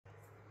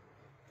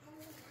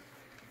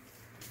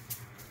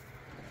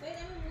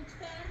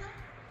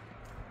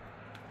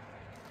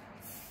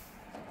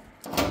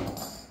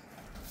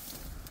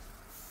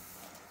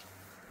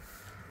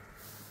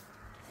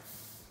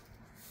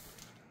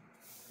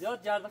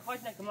زیاد جرد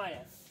خواهد نکن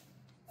مایا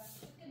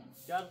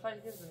جرد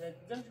خواهد که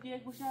زمش که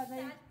یک گوشه هست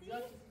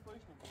زیاد چیزی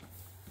خواهش نکن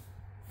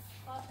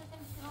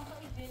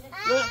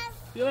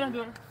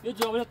بیارم بیا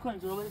جوابه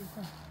کن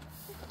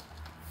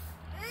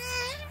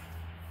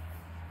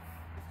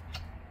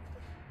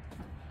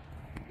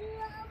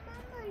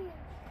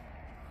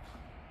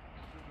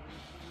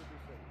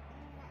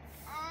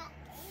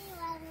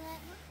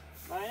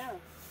مایا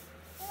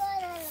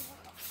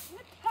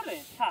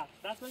هله ها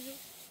دست بجو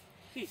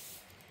چی؟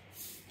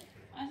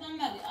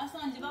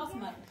 اصلا لباس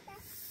مری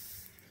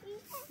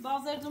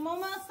بازار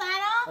دومو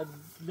سارا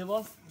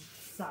لباس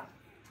سر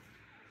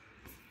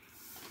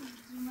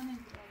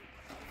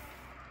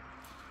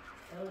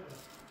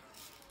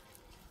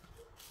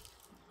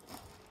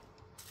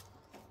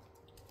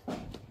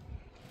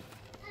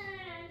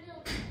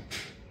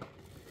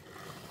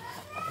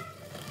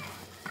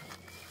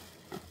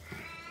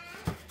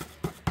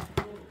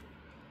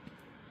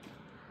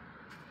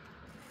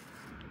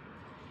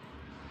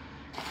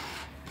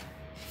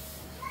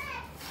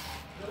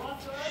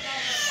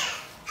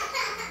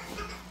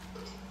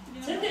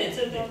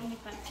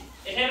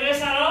همه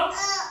سرا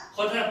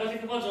خود رفتی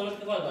که باز جواب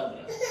که باز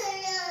داره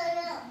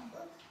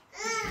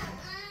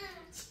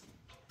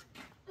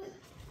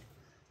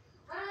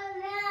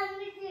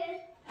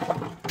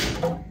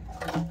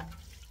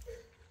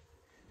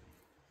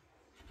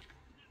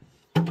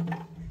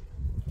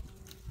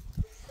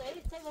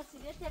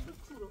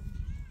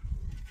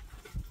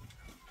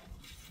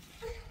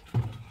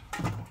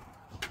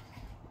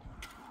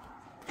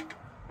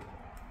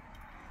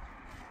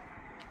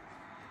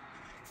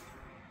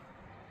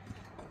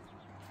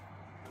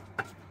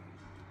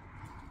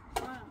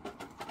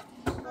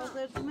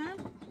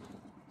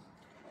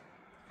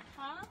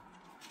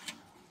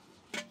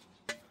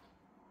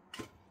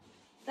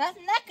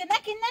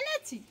نکی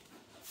ننتی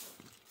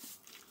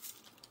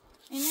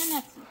اینه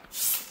نتی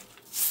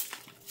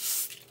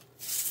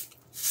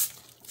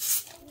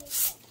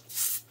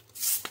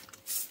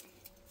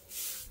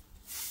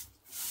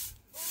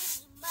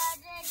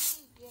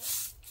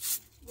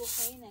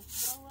گوخه اینه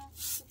برای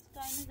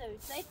کتکای نداری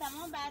سایی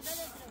تمام بعدا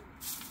لدرو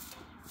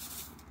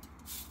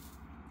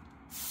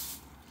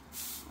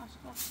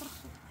اشکال فرخ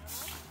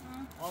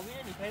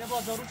آبیه خیلی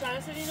بازارو چند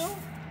سرینو؟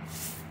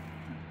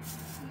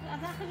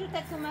 از آخر جو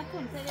تکم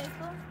کن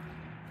تلفن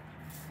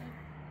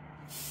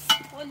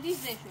ولی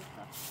زشت شد.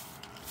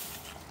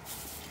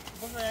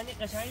 بس یعنی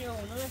قشنگی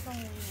اونو بسام.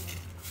 یعنی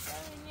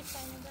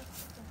قشنگی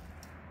دست.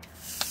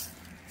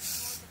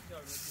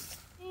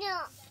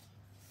 نه.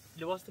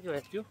 لباس تو که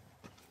بهتیو.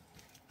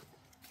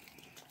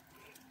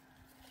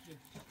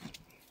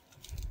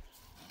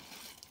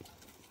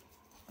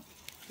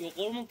 یه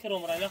قرمون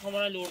کرم رای نخوام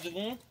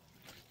لوردگون.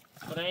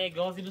 برای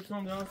گازی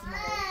بتونم بیام سیم.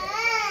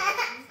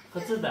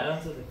 خودت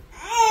درام شده.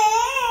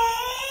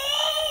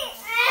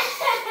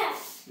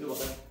 یه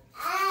بخیر.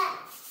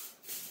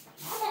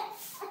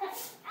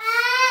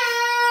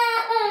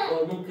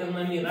 قرمون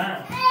کرم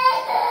میرم.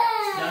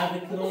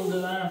 درد کرم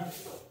دارم.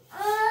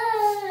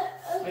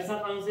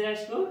 ایسا خاموشیش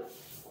کو؟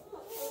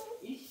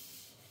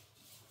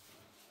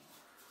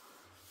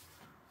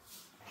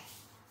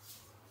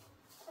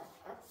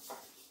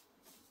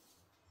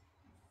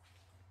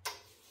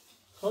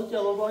 خود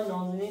یا بابا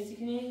نازنین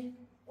سیکنی؟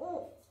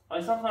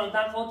 آیسان خانم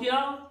تن خود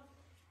یا؟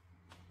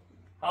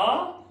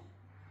 ها؟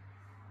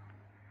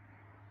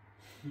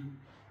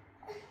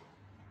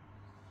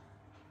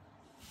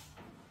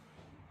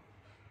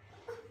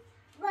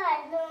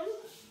 بردم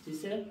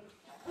چیسه؟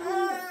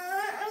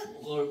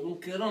 قربون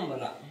کرم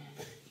برا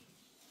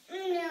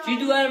چی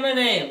دوار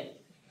منه؟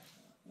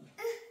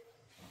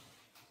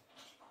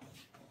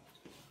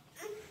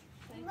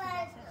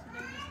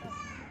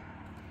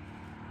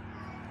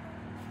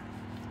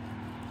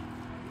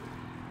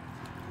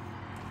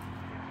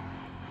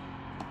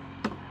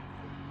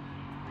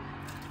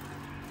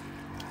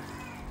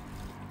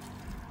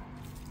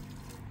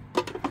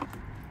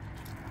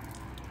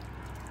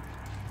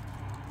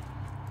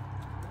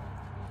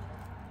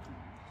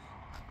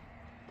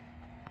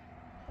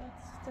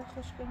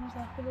 خوش کنیم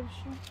زنخه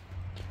بشیم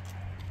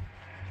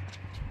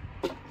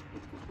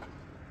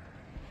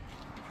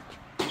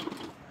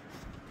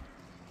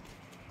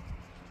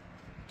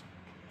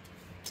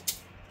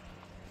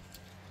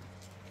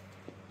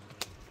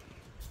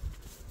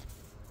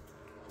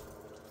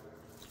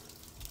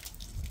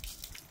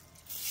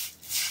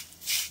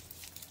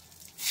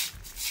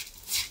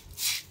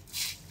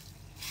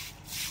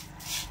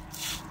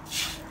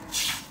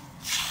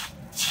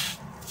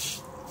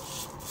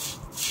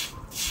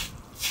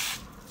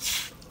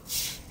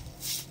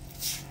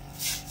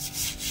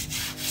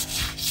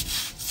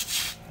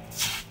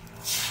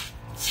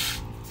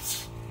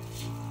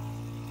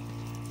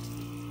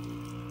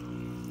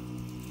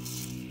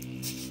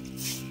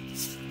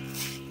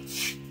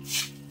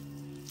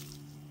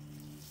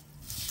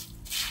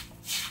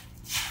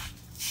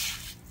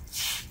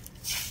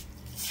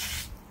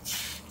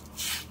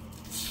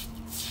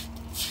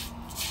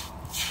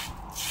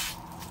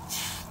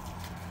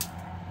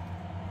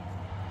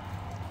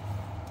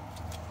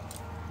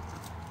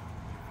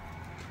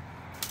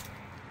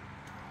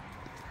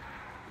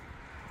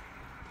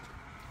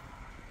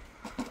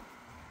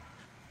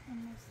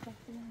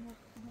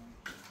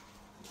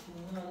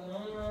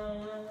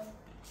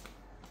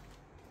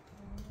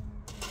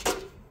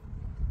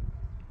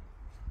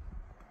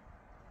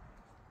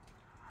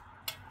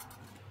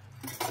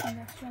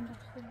خونه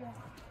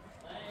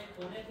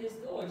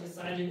کسی چه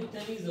سعی بود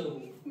تمیزه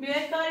بود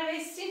بیای کار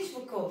به استینچ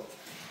بکن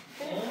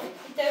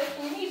تو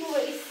خونی بو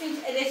استینچ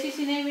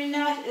ادشیشی نمیری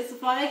نباش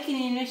استفاده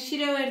کنی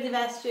نشیره وردی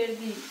بس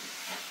شردی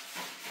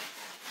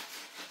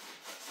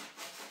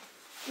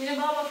میره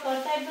بابا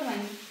کارتر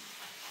بمانی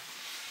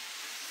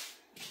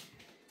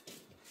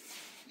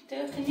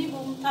تو خونی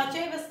بو تا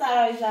چه بس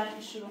درای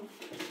زرد شروع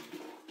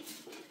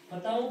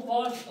حتی اون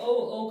پارت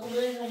او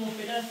کمونه همون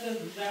پیدست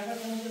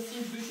زرفت همون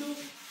سیم بشو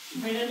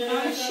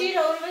من شیر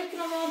رو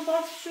بکنم اون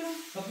پارت شروع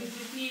کافی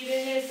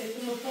سیره هست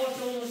اتون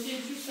پارت اون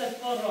سیم شو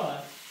ست کار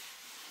راه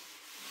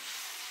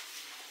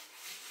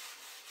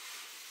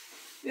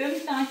بیایی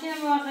تانکه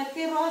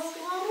موقتی راست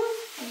کنم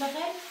روز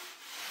بخیر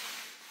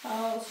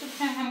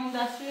صبح همون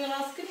دستوی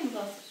راست کنیم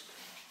راستش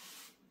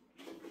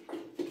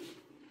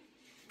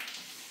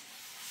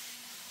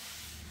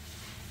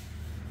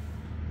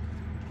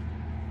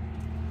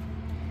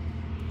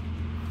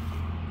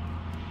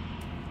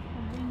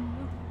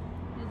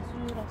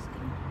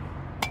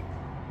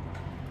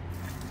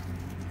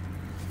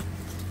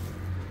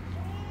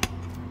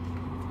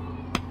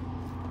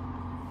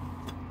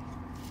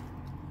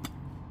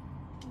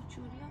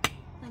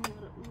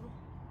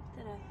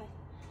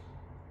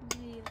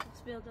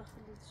بیا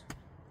داخل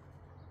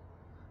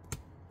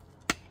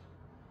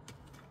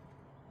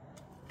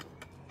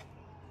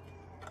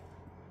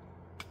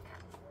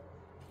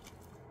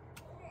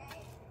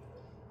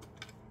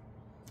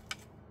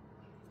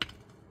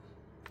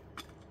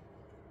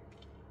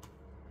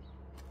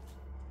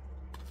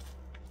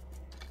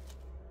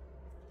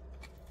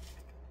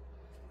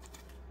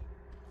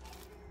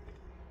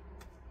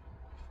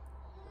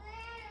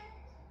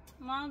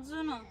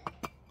مازونو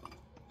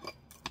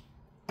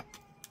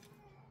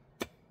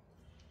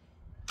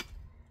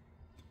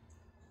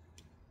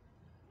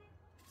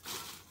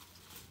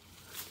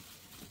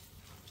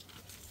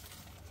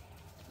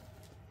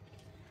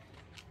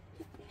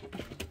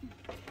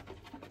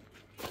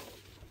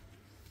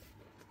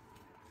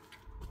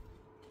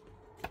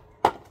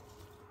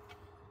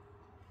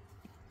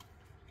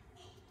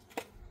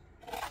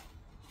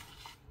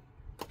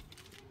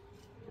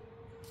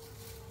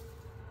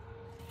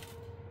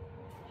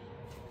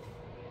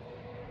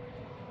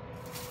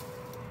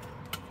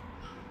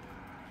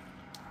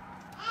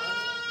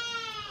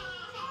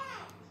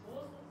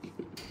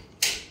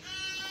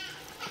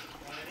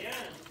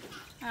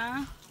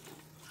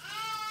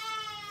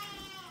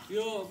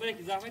بیا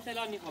برای زحمت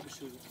الان میخواب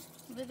شروع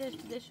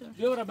بدشون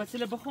بیا برای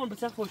بسیله بخون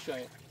بسیله خوش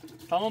شاید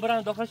تمام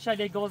برام داخل شاید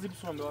یک گازی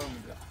بسرم بیارم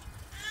میگه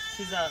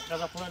چیزا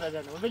غذا خونه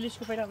دادن ولش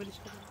کو پیدا ولش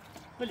کو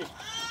ولش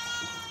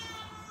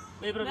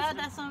بیا بعد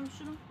دستام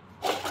شروع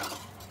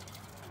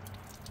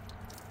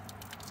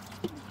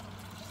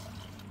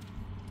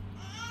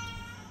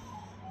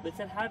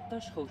بسیل هر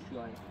تاش خوش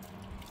شاید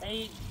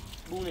ای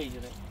بونه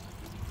ایره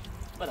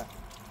برا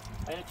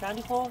ایا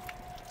چندی خورد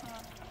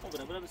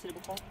برا بسیله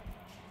بخون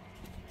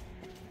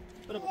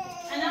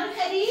أنا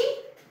الخليل؟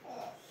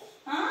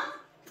 ها؟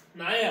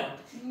 معايا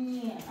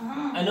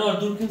أنا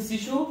أردور كم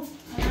سيشو؟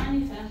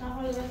 يعني فأنا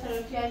هقول بس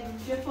لو في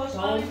جيب فوش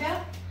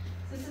قوية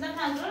سلسلة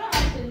خانزرة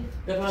عشان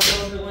ده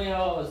خانزرة بقول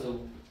يا أزو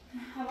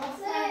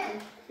حباس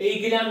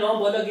إيه قلنا نام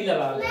بالا قلنا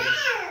بعد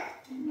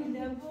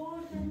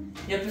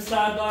يا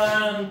پسر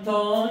دارم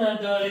تا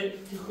نداره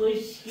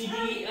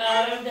خوشگلی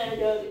آرام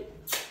نداره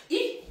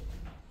ای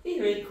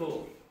ویکو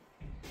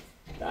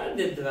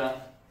درد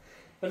دارم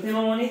برای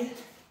مامانید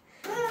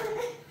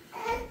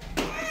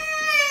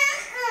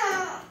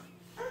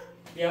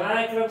یا من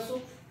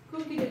اکرابسو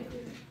کوکی دکوی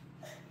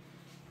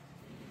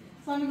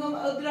سامی گم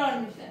ادرار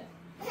میشه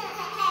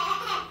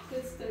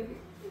کستگی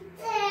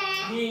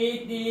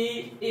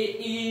دی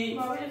ای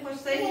بابایی خوش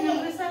سایدی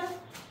نبرسن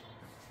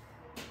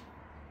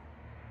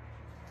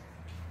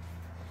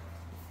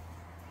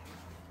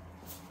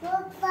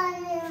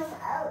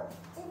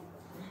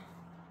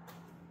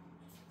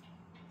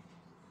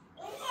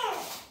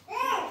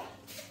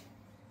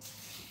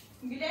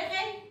گله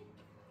خیلی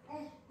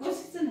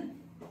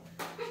گوشتنه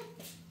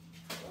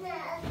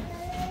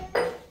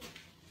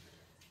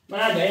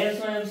من باید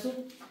اسمه نبسو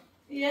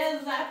یه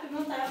ظرف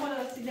من طرف ها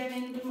رسیده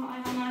بینید ما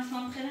آیا هم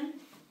اسمم خیرم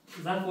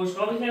ظرف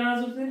خوشقابی که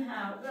من زورته؟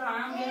 ها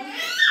برام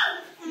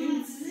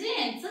گرم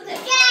زین صده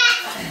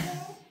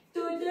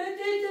تو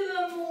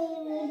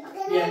بمون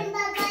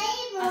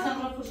اصلا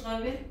برای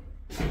خوشقابی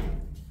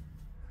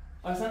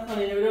اصلا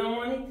خانه نبیده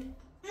مامانی؟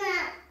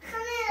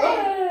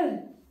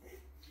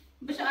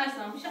 بشه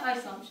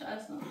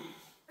آیسان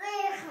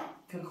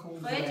که خون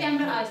با یه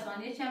چمبر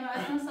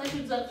آیسان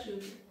سایشو زد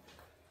شد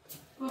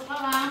بخواه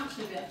هم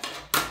شده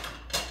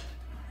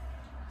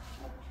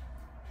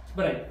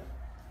برای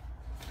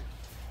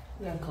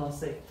یه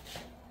کاسه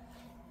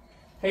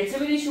هیچه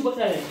بدی شو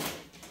بخره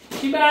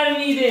چی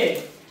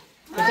برمیده؟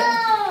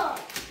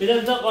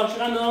 بده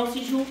قاشقم دارم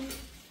سی شو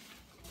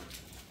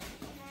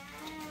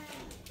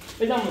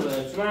بدم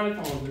بودم شو من همه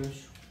تمام بودم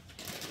شو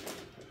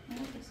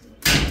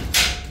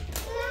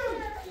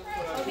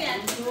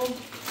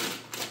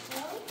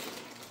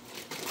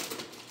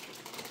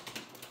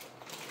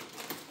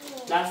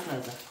دست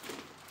نزد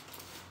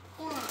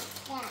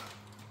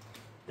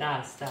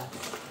دست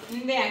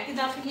این به که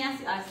داخلی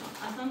هستی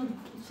اصلا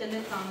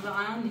شله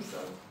تانزا نیست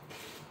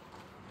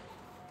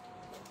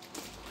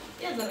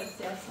یه ذره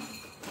اصلا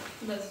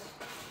بس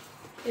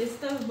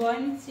استو باید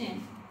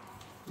نیستیم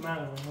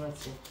من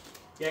چی؟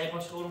 یه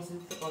قاشق اون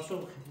سیدی قاشق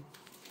بخیریم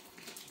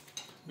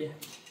بیا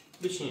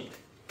بشین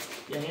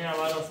یعنی این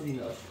اول راستی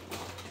داشت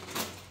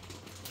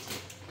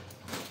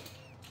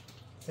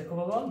سکو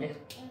بابا بیا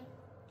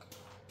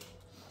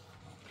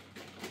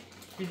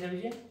بیزه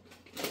بیجه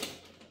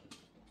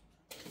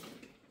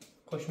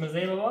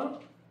خوشمزه بابا؟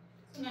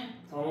 نه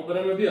تمام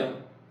برم بیا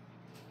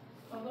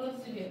بابا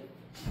راستی بیا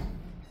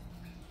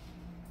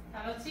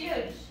حالا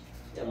چیهش؟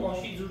 یه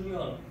ماشی زور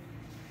میان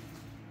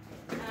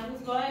هر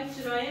روز گاهی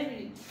چرایه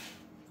برید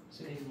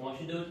سیدی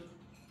ماشی دور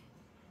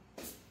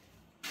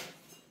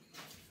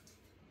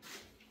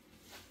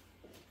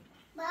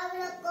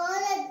بابا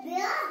قولت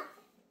بیا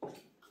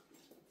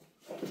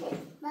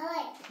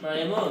بابا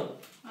مریمون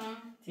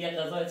تیه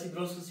غذای چی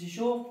درست کسی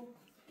شو؟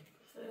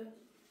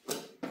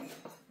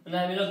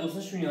 نه میرا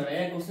گوستشون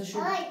یاره یک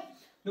گوستشون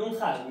نون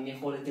خرد میگه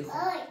خورده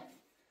خورد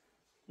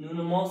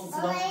نون ماست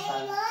صدا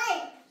خرد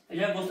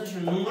اگر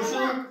گوستشون نون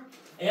شو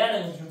اگر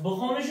نگوستشون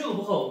بخونه شو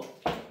بخو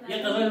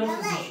یک غذای درست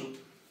کسی شو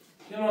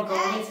یه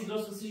ماکارونی چی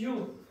درست کسی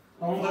شو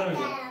همون برم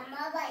میگه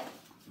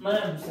من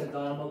هم دوست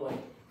دارم بابایی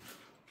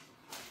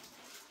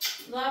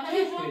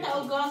زاهره جون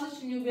تا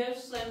گازش نیوبرش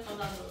سر خدا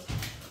درست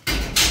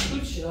تو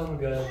چی هم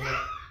بیارم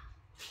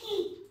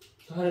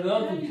تو هر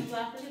بیارم تو چی؟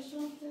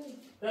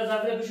 نه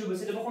زفره بشو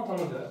بسیده بخون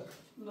تا بیارم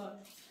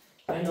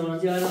من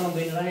نوناتی آدم هم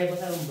بین رای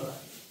بخیر اون برم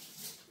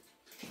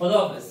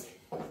خدا حافظ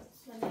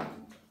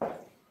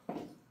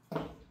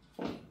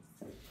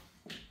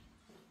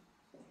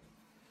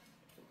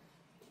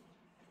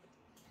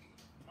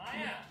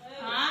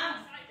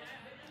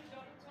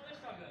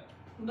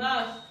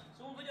باش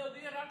سون ویدیو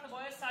دیگه رفت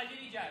باید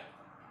سجلی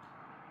جد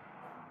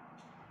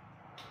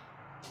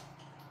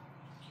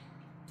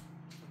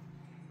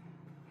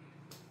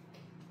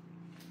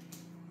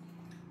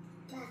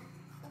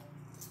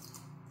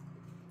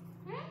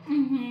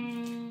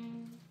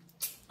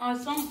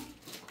آسان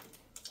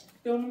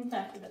یونم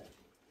تحقیده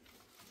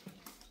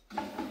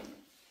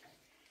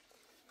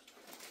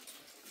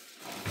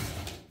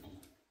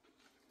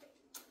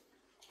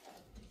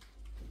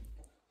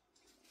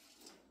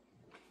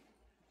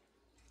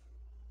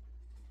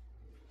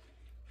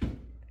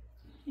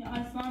یا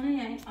آسانه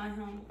یعنی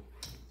آیهان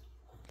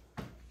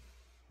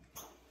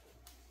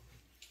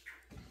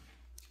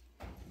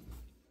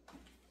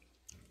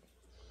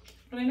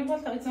روینو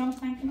باز تا ایتان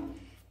تنکنم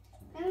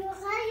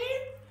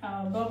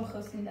ها بابا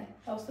خواستیم ده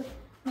تاوسته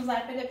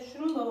مزرپه ده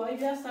پشرون بابایی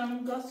بیا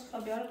سرمون گاز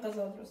خبیار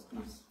قضا درست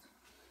کنست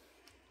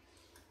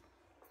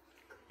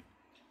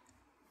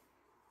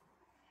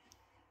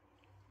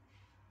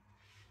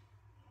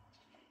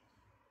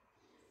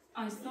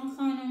آیستان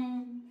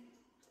خانم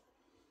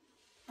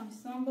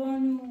آیستان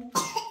بانو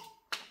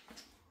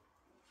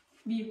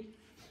بیو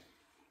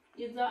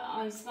یه دا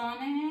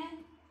آیستانه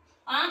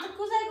آن تو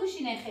کوزای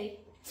گوشی نخی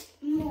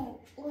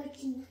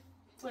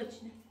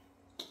وچنه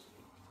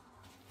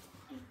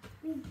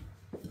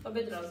با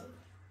بدرازه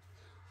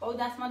با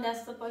دستمان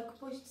دست پای که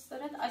پشت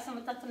سرت آیسان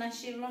به تطو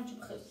نشیر لون چو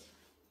بخوز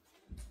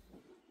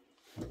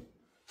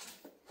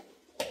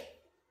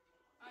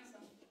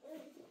آیسان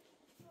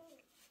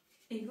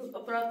ایگو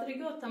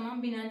اپراتوریگو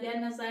تمام بیننده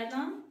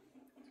نظردان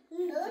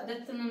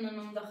دتونو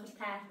ننوم داخل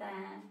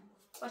تحتن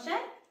باشه؟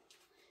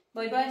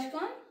 بای بایش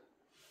کن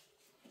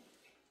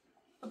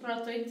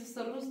اپراتوری تو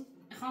سر روز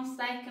میخوام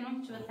سعی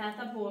کنم چو به تحت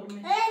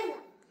برمش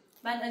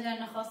بعد اگر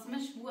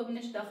نخواستمش بو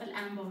بینش داخل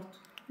انبار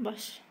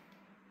باش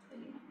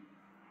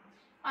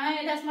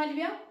آیا یه دست مالی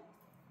بیا؟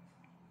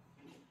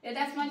 یه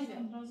دست مالی بیا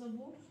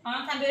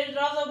آیا تن برید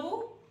رازا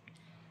بو؟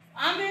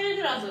 آیا برید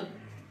رازا بو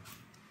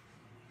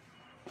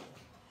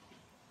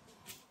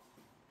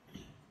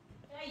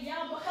یا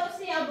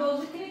بخواستی یا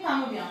بازو کنی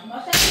تمام بیام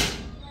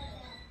باشه؟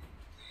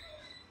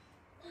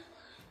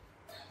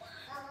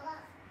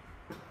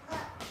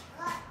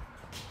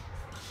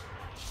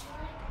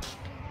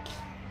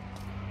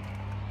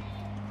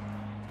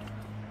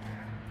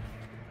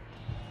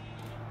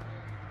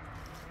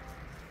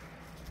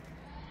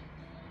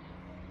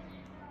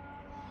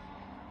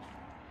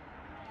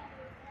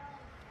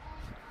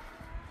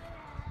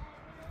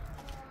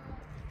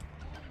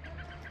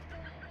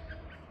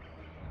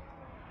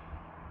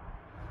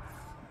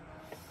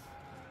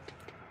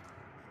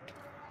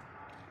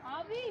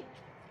 آبی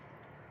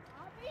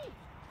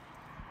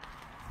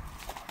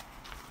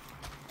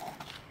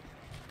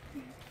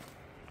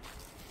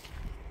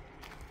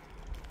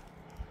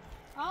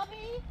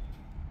آبی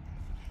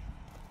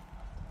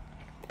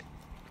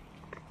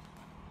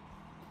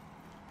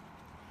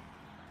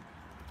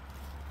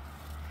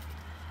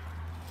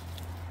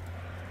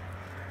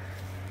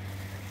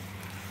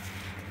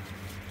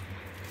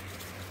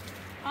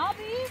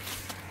آبی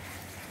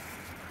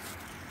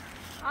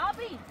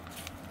آبی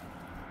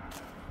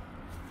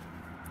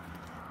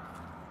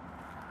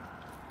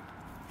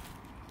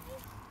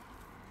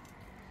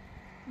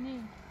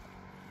نی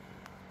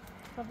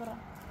صبرا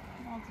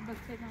ما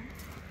بكتبهم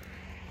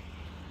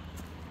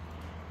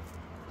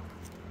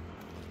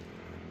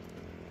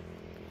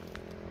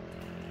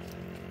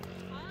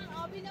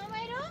Saeed and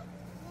Maryam?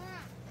 نه.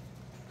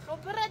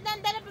 خب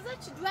بردن در بذار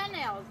چه دوه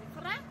نیازی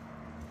فرم؟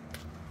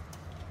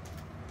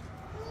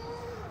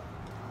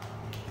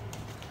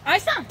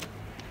 آیسان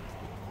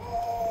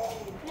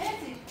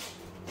نزید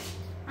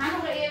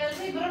همون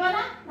ایوازی برو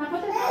بالا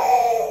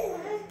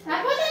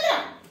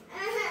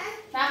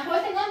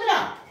نپوته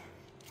گندرا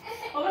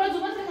برو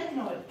زوبت بخطی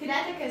نول که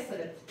دهتا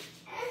کسرت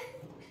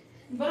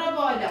برو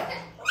بالا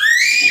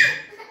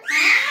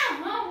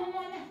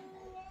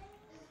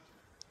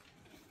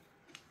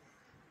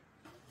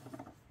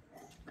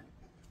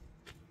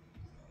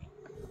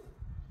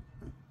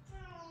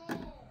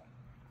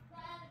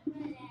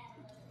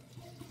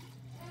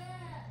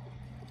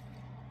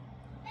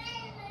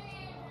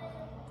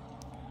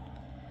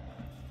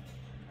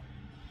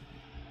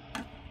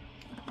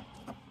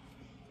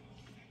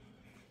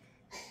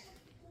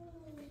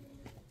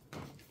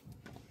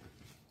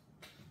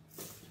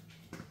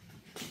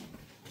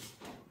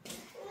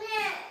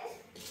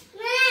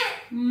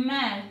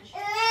Match.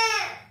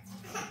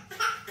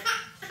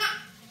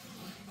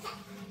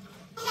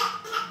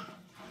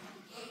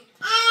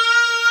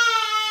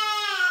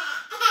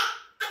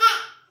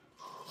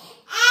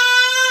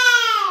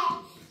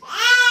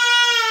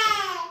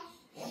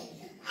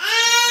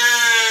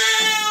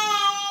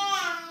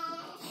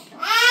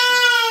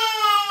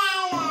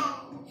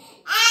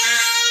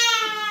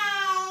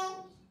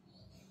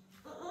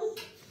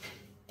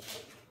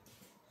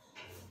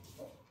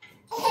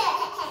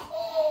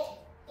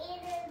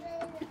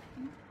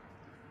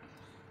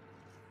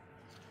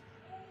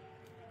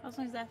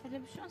 Aslında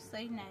zafiyetli bir şey olsa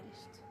iyi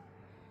nerede?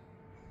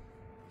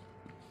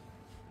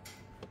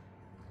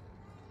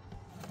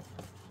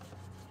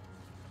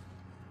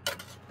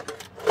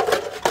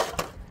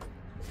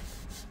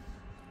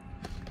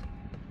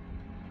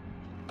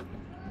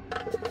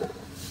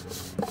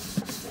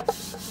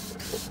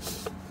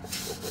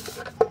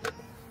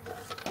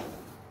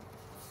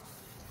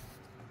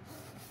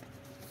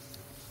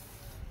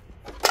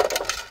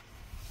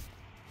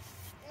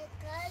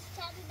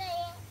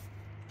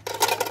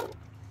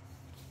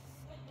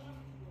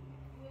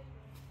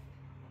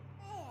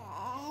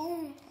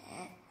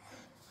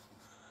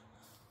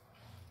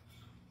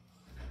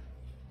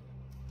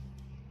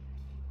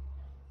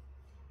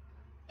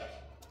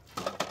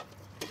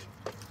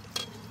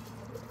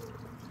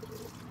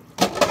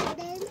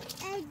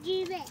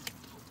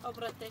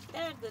 خبرتك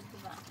درد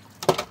الدماغ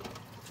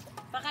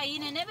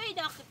فغينا نبي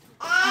داخل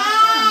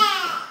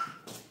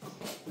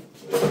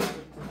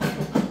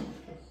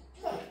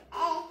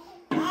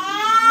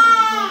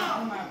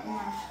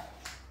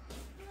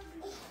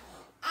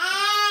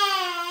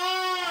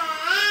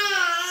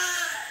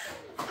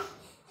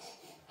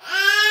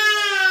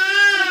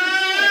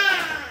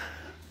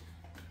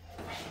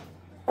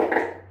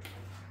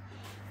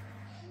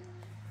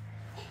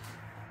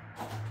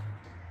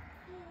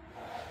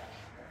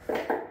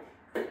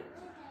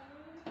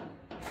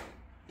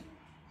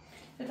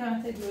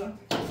دورم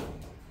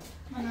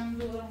منم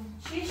دورم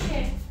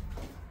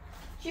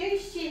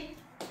چیشه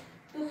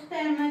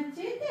دختر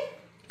مجده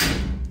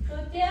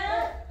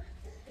خودم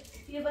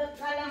بیا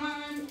بقل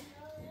من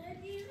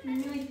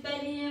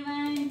مقبلی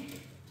من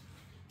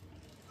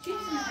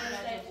چیزی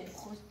نخواهد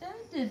خودم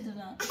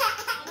دادم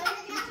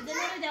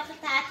دلم داخل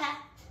تاتا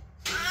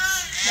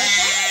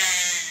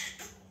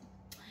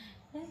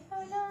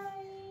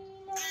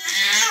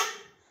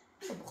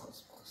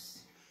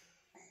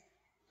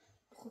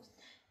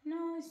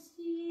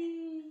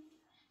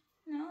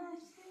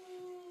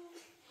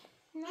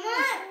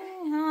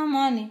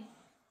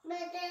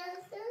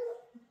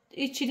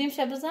İçileyim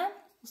şabızan,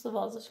 usta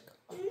bazışık.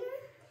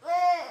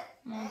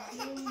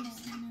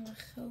 Mağduruna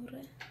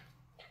bakıyorum.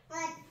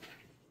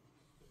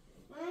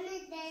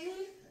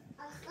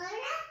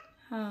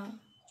 Ha.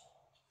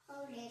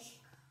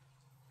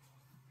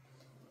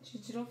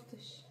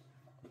 Çiçroftış.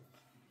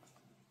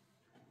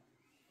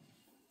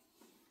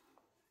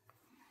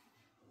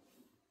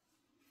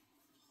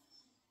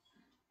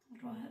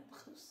 Rahat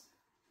bakıyoruz.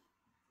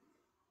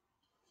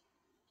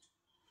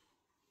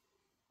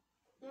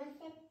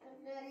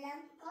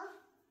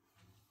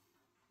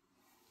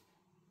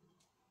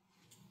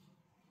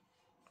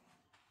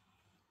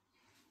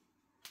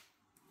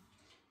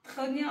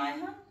 خودنی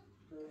آیا؟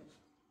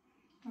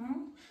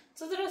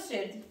 تو درست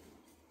کردی؟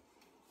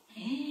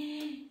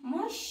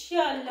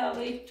 ماشاءالله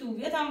وی تو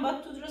بیاد هم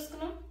باید تو درست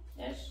کنم؟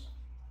 بش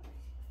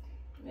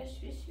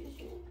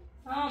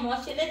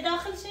ماشاءالله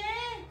داخل شه؟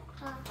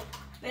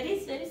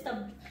 بریز تا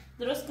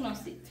درست کنم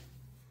سید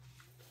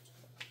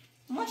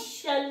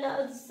ماشاءالله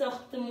از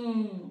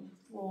ساختمون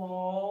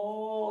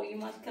واو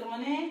یمات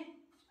کرمانه؟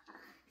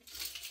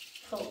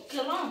 خب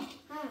کرم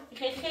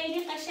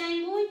خیلی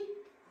قشنگ بود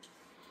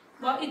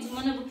با ایدز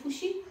منو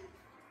بپوشی؟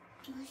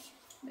 باشه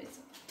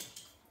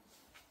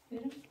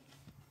برم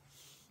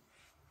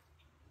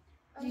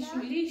لیشو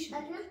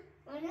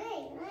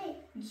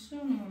لیشو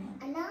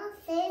انا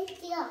سعید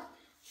کیا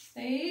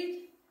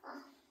سعید؟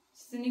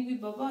 سنی گوی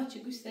بابا چه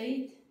گوی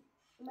سعید؟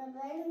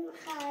 بابا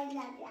خواهی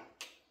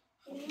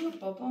لبیا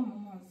بابا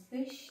مامان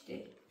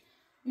زشته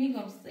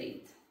میگم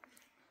سعید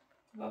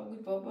بابا گوی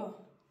بابا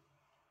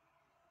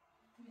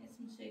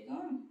اسمش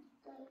چیکن؟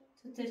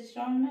 تو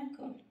تکرار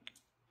نکن.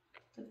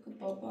 تو بگو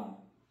بابا.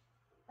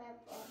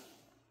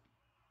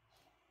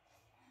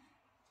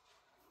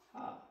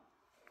 ها.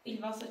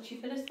 این واسه چی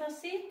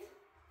فرستادید؟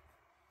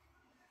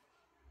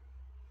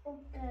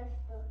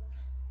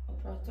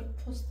 اپراتور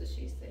پستش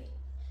ایسته.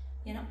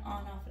 یعنی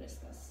آنا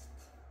فرستادید.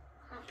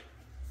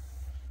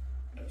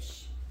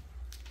 روش.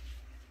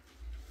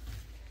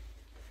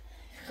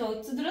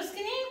 خود تو درست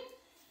کنیم؟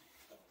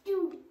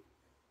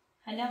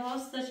 حالا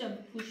واسه شو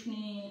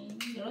بپوشنی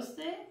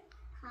درسته؟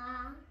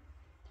 ها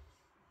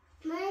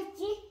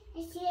ماشي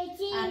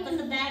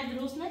اعتقد در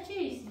درست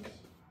نچیزیش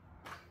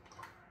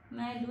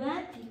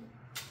معلوماتی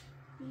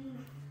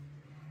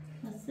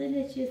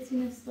مسئله چیزی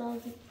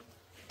نستازی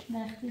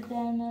وقتی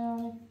در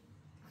نرانه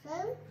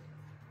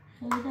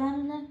خیلی در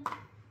نرانه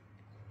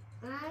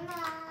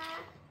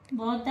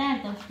با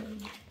در داشته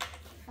بید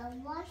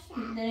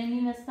داره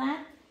نیمه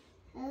سر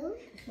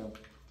خب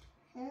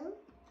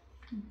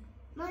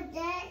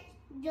مادر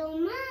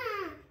دوما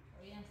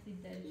رویم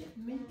سید داری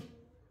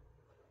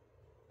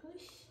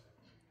کش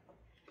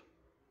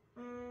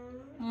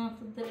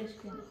خود درش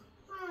کنه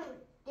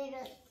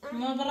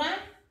ما برم؟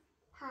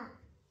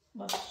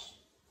 باش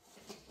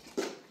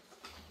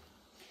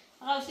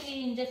آقا بشه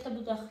اینجا تا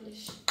بود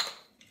داخلش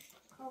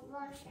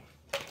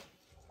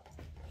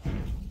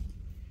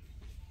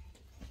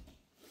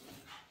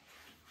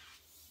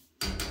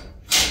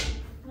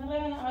من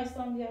رویم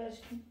آیستان بیارش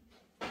کن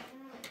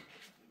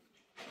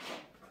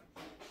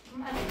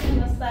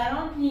من از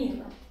سران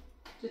میرم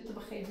جدو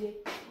بخیلی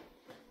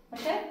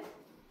باشه؟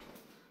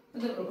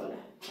 بده برو بالا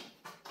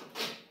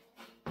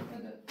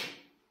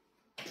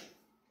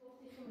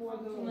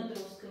من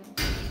درست کنم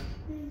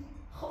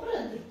خب رو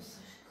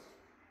درست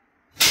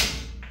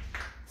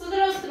تو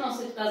درست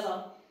کناسید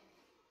غذا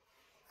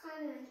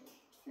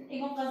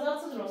ایگون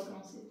غذا تو درست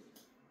کناسید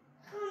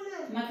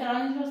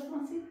مکرانی درست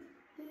کناسید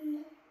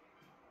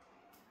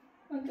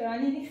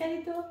مکرانی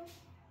نیخری تو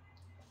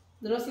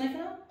درست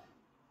نکنم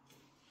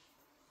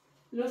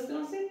درست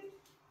کناسید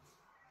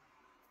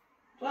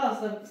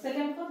راست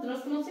سلام خود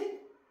درست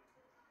کناسید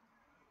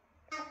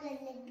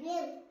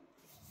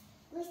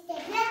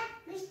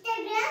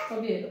خب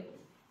بیایدو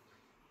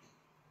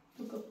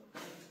بکن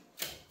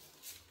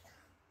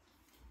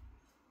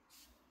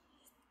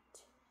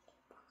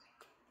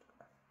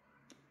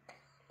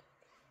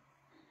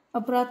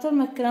اپراتور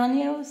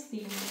مکرانی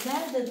اوستی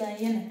زرد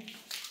داینه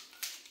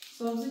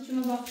سبزی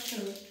چونو باقش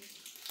شده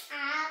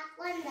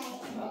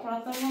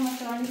اپراتور ما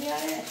مکرانی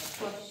بیاره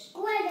باش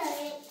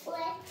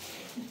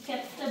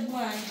کتب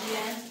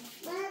وانجیه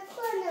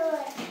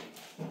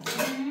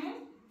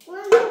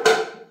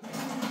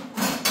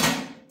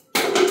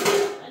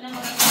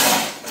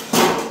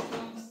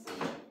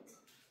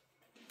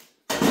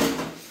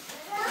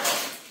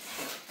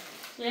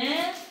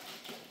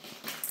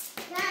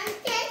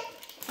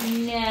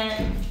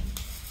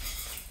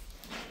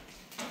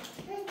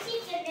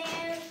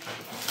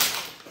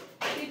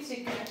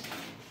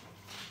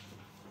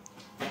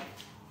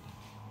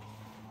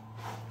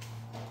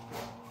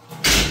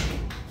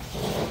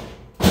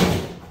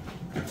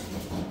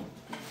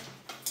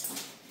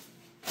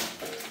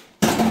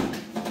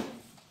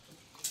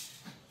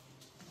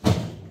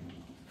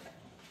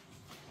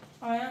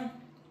آیان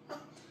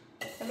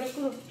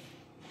تبرکو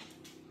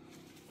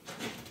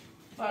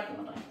وارد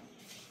مرا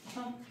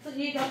تو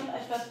یه داخل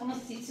آشپزخونه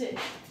سیتزه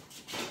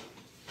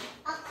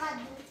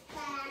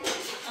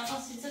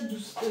آقا سیتزه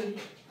دوست داری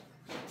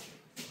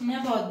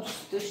نباید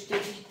دوست داشته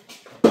بید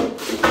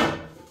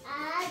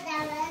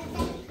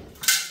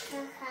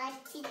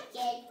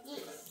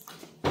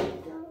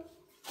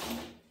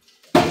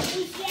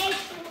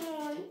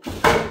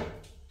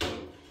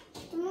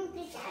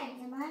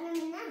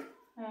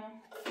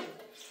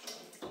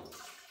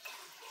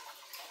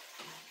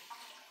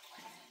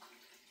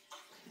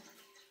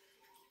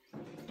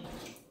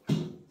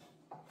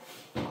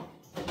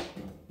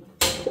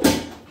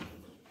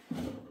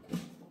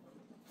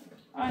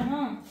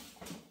آها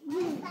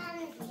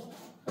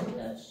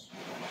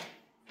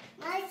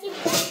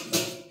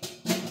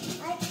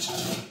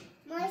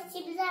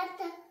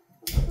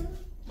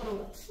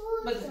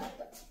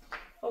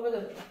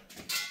خودش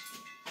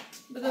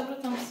بده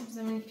برو tam سیب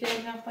زمینی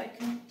پیازم پای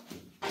کنم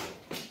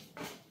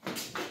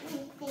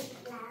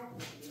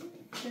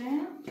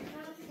چه؟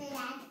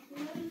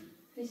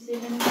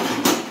 پیسیده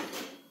نمیدونم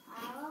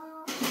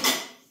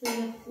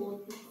سر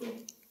خود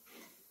بکن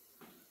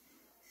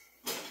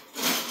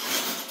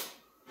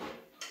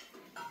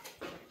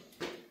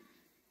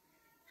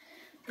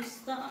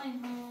استا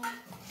آیها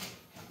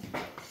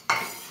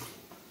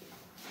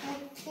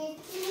چه؟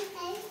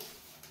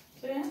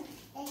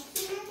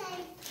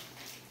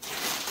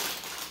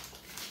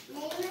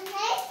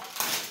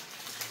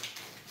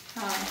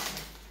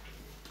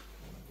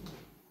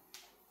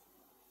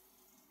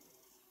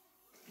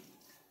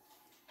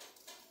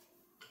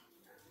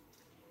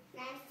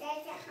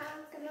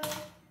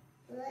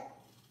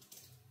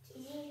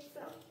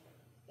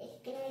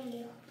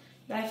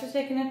 Başta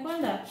çekine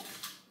koy da.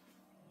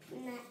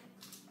 Ne?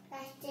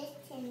 Başta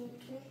çekine.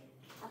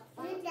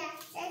 Bu da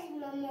ses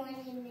mama.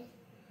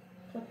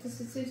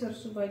 scissors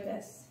to buy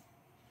this.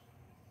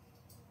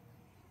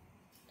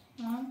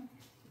 Huh?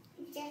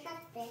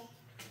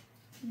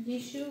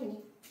 Tissue.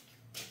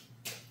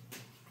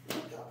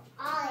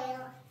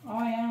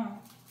 Oh yeah.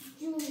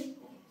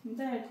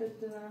 There to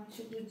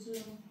the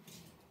zoom.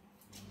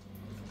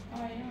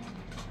 Oh yeah.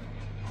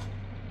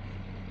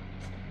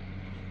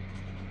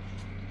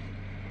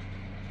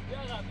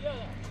 Biega.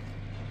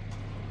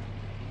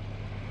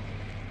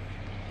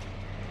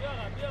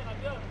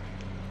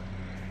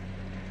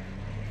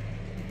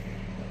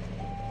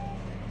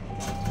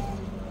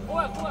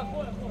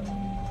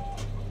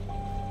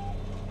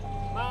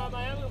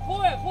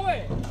 خوبه. خوبه.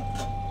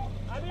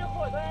 همین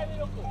خوبه.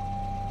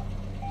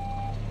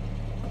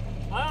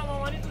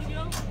 مامانی تو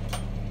بیام.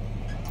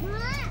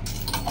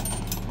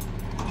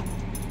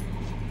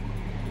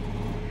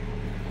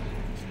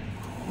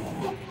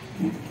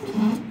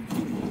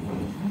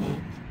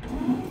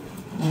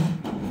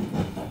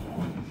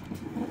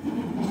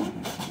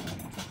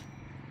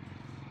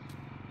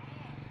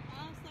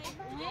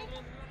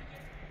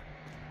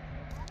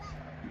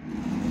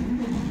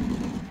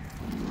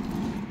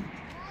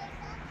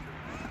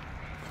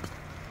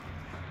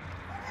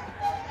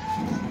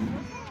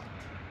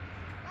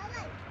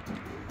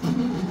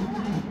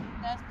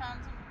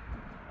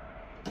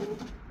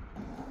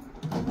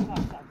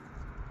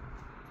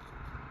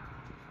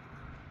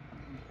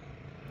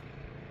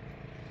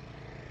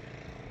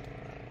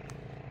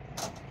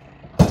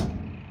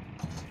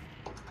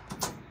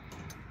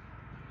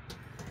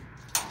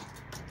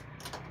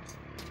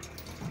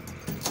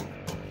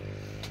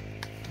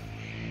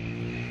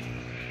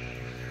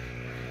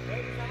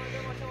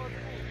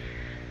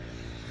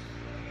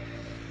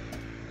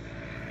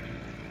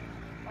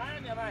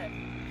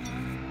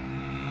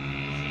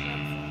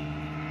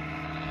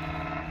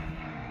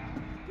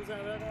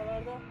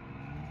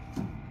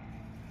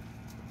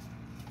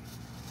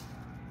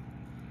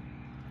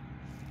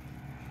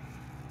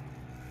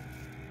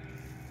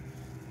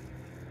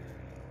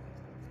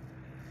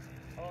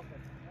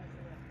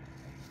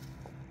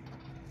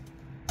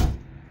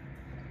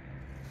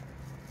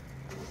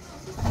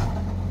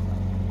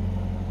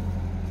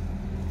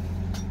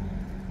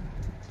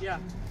 Ja,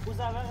 hoe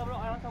zijn we? Hebben we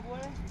een aantal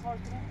woorden? Wat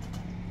doen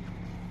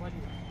we?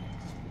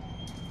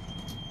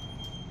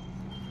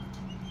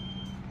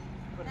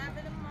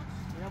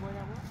 Ja, mooi.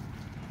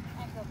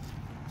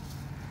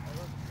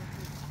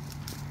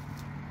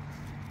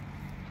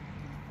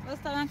 بس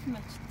طبعا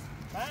كملت.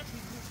 ما في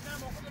مشكلة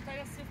ما خذ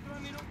تاير سيف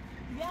منو؟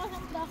 يا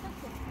هم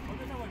داخلت. خذ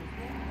أنا ولي.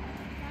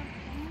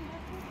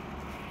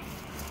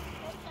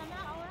 أنا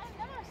أولا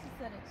لا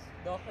أشتريش.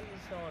 داخل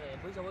الشارع،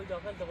 بيجي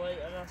داخل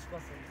تبغى أنا شو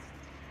بس.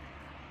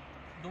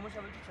 دومش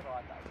أبغى تشرب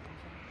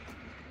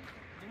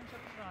دومش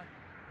أبغى تشرب.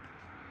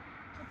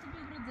 حتى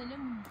بيبرد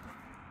زلم.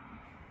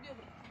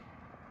 بيبرد.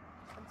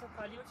 خمسة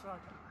خالي وتشرب.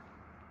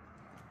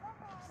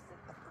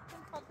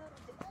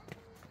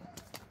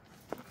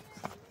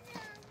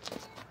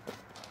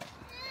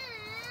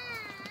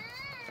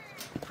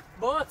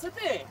 با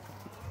چته؟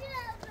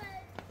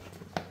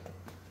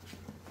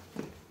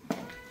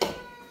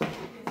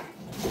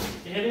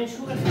 ببین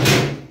شو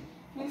بخیر.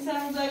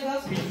 می‌سازم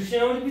زایگاز.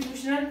 بیشتر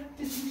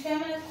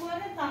من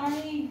کوره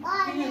تمامی.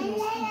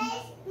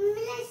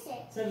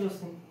 سر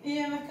درست کن.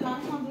 یه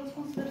مکان هم درست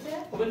کن سته.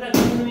 خب بذار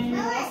کنم این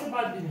واسه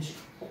بعد بینش.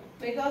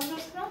 بگاز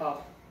درست کنم.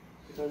 ها.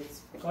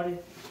 کاری.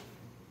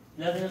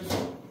 لازم.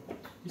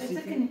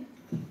 بسکنی.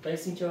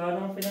 بایستین که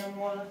واردم فیلم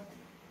مالا.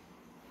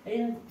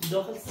 این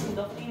داخل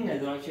این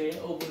ندارم که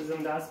او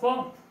بزرگ دست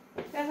با.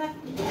 کذا.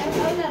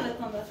 اول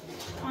نرفتم داشت.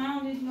 آیا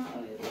دید ما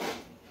آوید.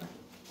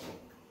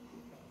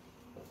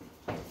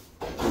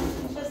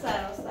 چه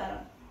سر.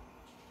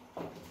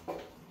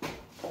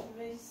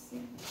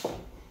 ویسی.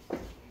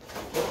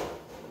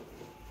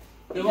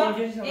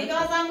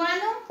 ایگازم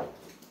منو؟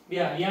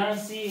 بیا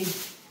یانسی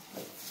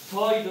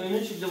پای دو اینو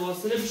چیز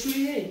دواسته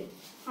بشویی.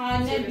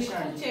 نه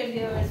بیشتر چه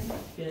بیاوردی؟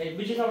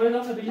 بیچه تا باید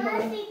داخل بیچه تا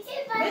باید.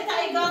 بهت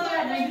ایگاز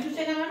آوردم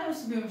بیشتر چه نمونه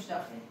اوست بیومش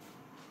داخل.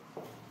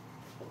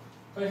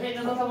 خیلی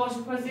دادا تا باش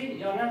بپزی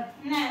یا نه؟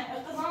 نه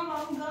اقتضام با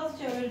اون گاز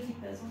چه آوردی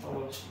بزن.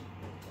 باش.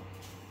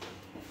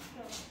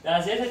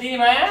 دستیت دیدی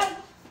مایا؟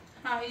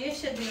 ها یه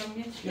شدیم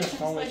یه شدیم.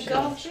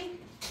 گاز بی؟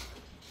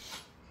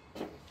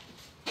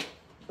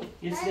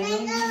 یه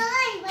سلیم.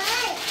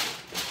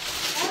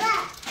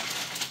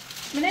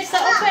 بنسا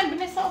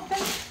اوپن.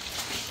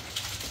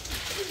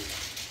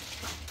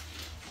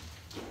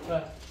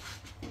 بله.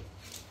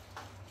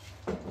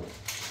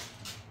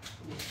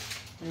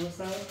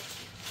 نمی‌سازم.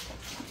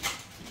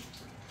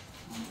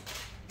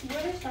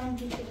 Where is sound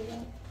to do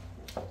that?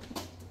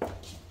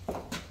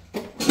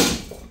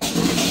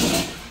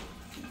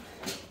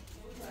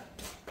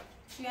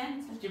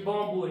 چی با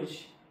ما بوش؟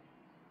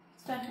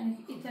 استخدم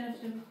این طرف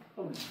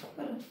رو.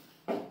 برو.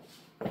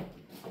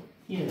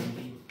 یه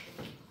نمی.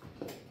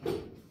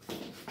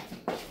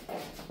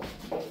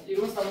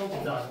 دیگه سلام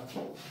کردم.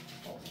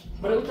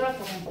 برای اون طرف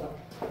کام کردم.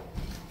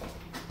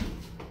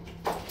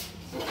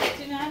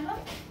 چی نه؟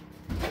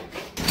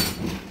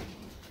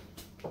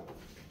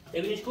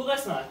 ببینیش کو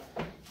قسمت؟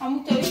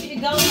 همون تویش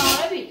ایگال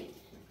ناربی.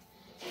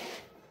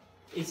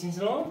 ایسین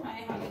سلام؟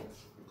 های حالت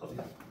خب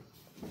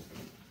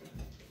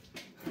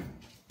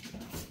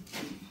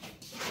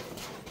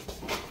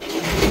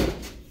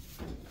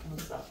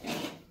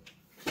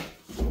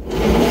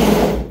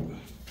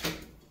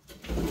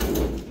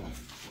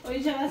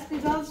اینجا بس که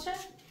باز شد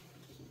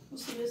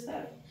اصول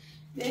سر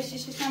به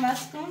شیشش هم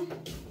بس کن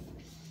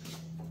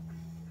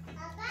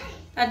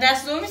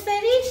دست دو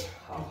میستریش؟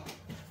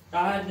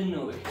 قهد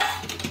نوه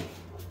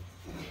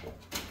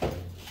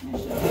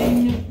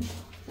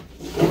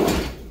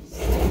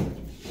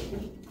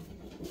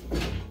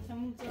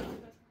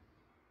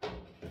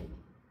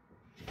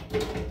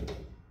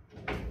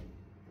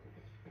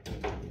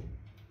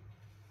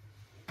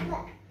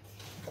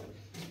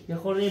یه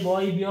خورده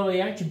بایی بیا و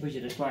یک چی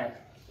بجرش مایا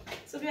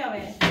تو بیا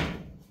باید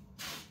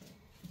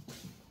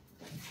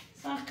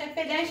ساخته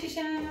پدر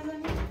شیشه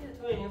نزنی؟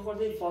 تو این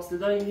خورده فاصله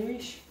داری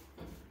نمیش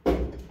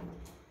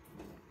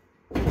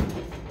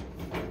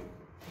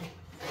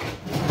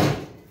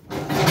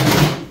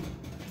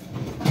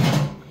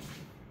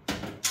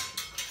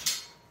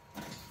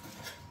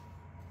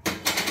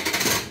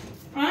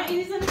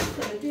اینی زنی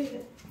بسته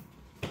دیگه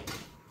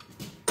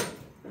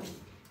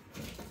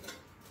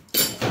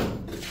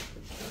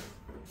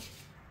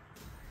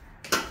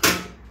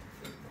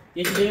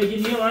یه چی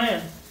بگیر نیم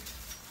مایا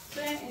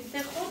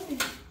انت خوردی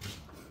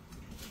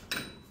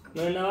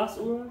من نواس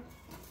اون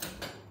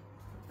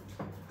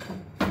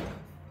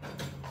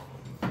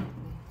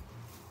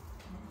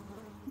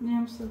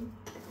نیم سد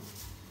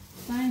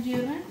من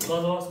جیرن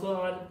باز باز کن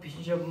اول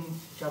پیشی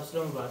چپ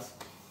سلام باز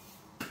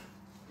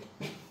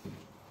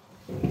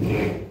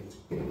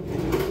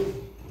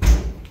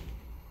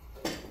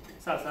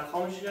سر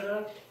خاموش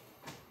کرده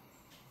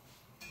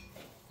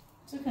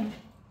چه کنی؟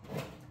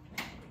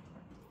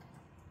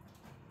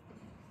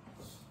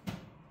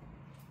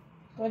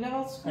 بالا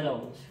باز هلا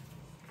باش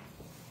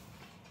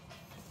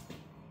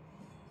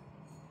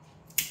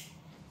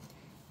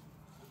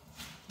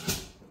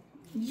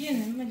یه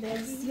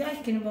نمیده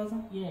سیاه کنی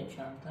بازم یه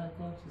کمتر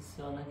کن که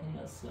سیاه نکنی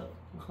یا سیاه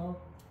میخوام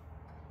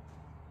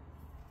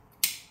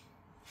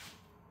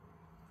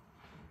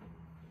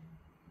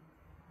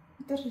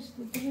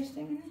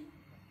درشته میده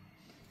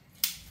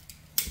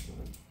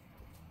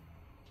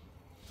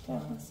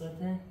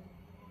وسطه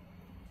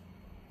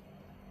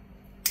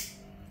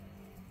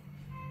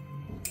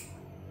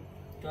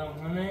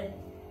همه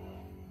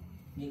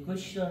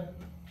میکش دار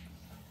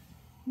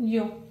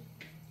یو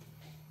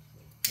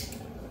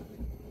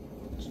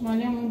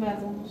شمالی همون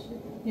بزن باشه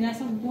این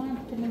اصلا دو هم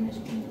پلمش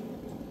کنی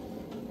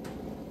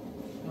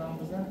من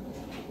بزن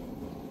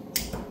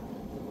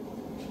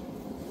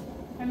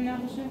همین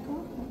هم باشه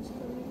کن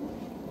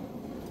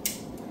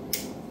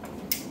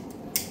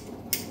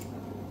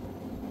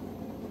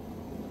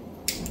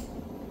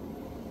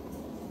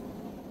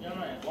یا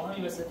نه با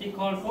همین وسطی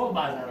کار کن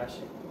بعد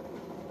نباشه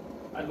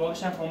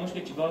الباقیش هم خاموش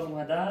که چی باز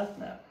اومده نه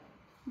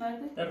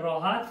برده؟ در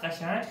راحت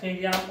قشنگ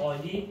خیلی هم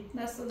عالی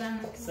دست دادن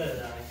نکن سر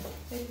دارم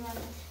خیلی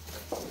برده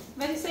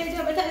ولی سعید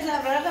جا بتا از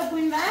ابرار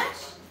بوین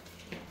وش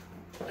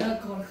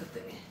کار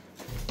خطه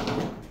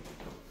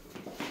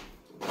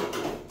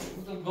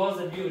تو گاز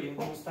بیوریم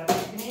با مستقل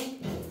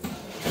کنیم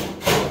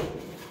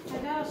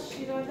حالا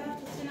شیراده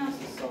تو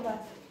سیناسی صحبت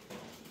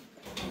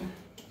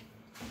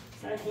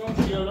سعی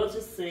کنم شیرالات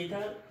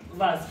سریعتر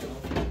وزن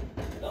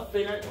کنم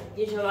فعلا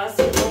یه جا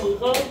وصل کنم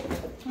بخواب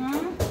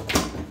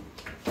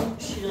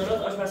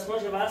شیرالات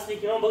آشپزخونه‌اش وصل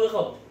کنم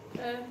بخواب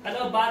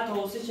حالا بعد تا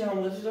واسه چه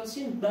همونده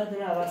داشتیم بعد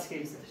نه عوض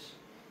کریزش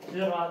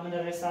دیگه راحت من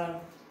دقیقه سر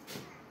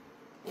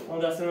اون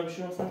دسته رو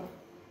بشون سر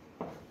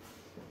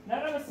نه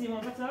رو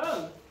سیمان بطل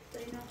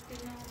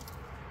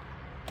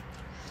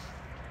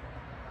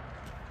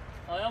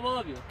آیا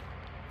بابا بیو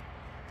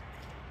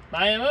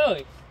مریم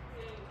اوی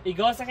ای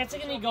گاز سکت چه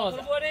کنی گاز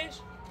بارش؟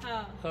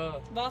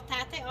 ها با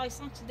تحت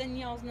آیسان چیده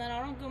نیاز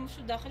نرارم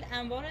گمشو داخل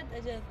انبارت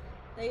اجازه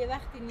در یه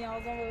وقتی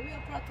نیازم رو بیا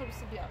پرا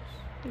ترسی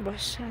بیارش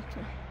باشه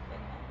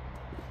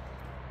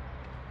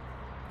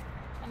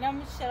الان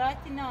من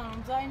شرایطی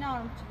نارم زایی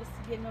نارم چی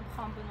بسی گرمه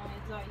بخوام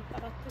بنای زایی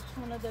فقط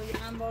کشمونه داری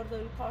انبار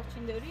داری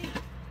پارچین داری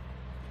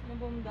اینو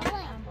بوم داخل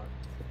انبار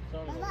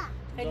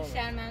خیلی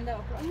شرمنده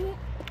اپرا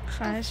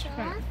خواهش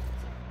کنم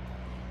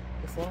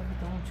اصلا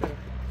تمام شد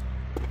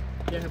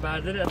یه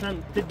برداره اصلا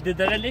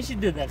ددقه لشی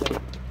ددقه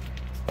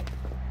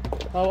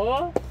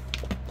بابا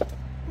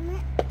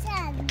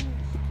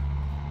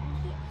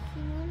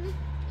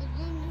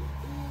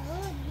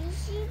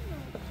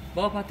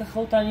با پته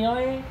خو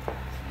تنیایی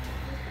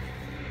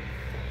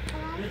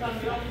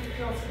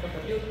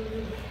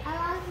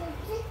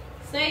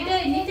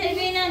سیده نیتر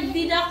بینن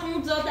دیداخ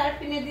موزا در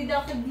پینه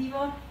دیداخ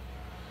دیوار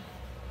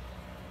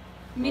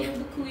میخ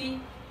بکوی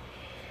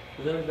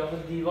بزنم داخل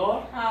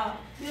دیوار ها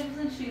بیا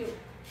بزن شیرو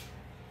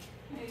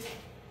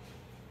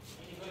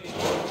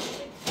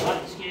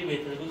وقتش که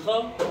بهتره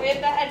بخوام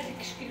باید بر ارزی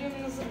کشکیلو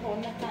منظر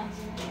بونه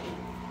تنظیم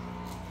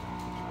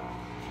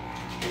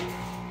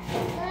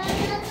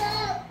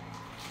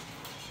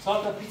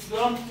ساعت پیچ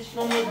دارم پیچش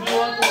نمو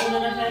دیوار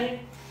تکونده نخری؟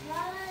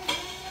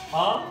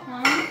 ها؟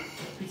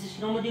 پیچش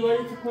نمو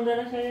دیواری تکونده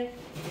نخری؟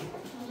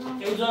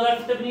 یه زادر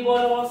تبنی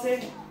بالا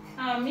واسه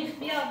میخ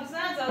بیا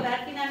بزن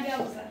زادرکینم بیا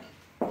بزن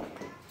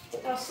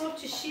تا صبح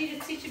چه شیر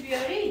چی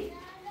بیاری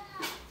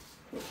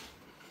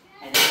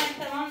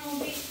اگر تمام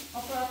موبی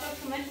اپراتور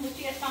کمش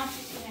موچی اتان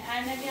چیزی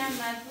نه بیام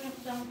مجبور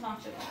خودم تان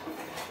شدم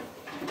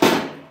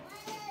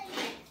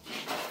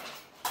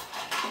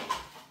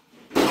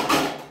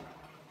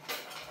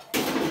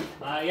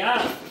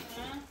مریم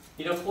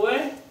اینو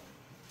خوبه؟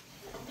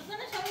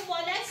 بزنش همون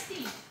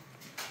بالستی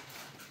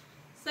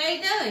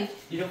سایدای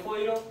اینو خوبه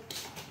اینو؟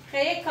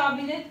 خیلی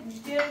کابینت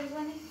بیار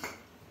بزنی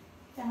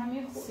که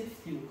همین خوب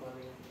سفتی بود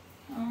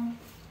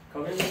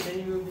کابینت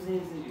بزنی بیو بزنی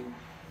زیرو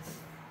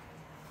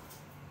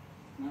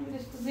من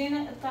بیرش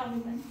کزین اتاق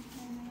بزنی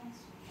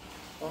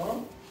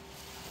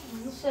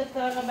زش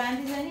اتاق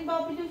بندی زنی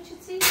با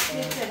بلوچیتی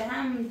بهتره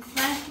هم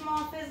سنگ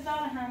محافظ دار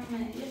هم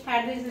یه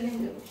پرده زنیم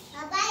بروش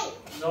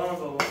جانم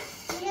بابا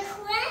اینه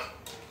خوبه؟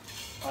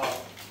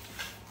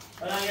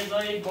 حالا اگه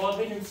داری باز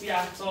بینیم 30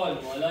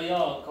 سال حالا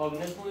یا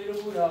کابینت موی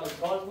رو بود یا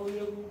گاز موی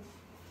رو بود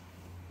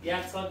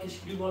 1 سال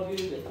کشکلی با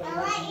بیاری بهتر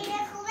بابا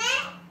اینه خوبه؟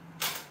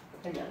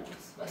 خیلی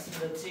بس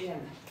بچه کنه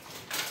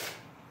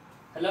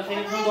حالا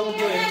خیلی کنم با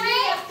بیاری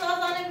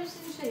افتازانه بروشی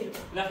میشه ایرو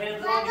حالا خیلی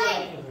کنم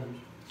بیاری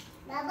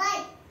بابا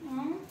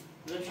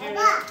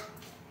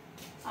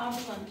آب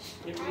بزنش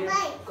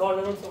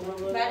کار دارم صبح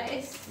رو بر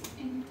اس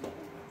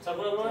صبح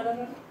رو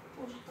دارم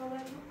خوش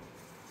خبر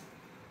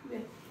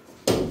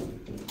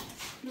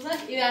بزنش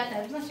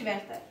ایورتر بزنش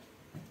ایورتر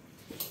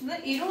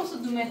بزن ایرو و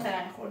 2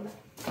 متر خورده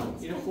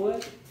اینو خوبه؟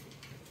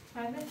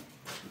 بله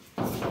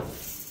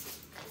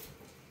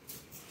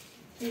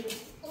ایرو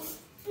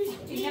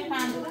اینه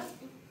پندوره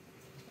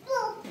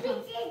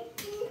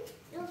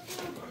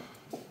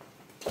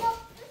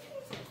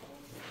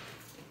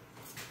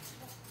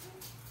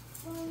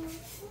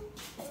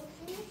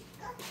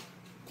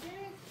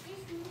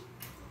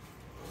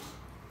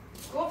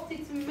گفتی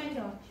تو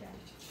میداد کرد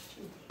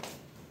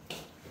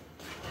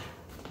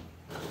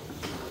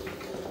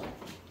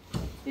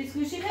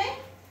بیسکوشی به؟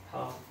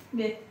 ها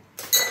به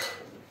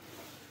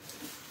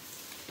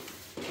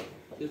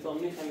یه تا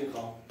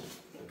میخوام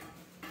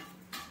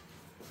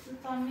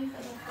تا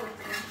میخواد خود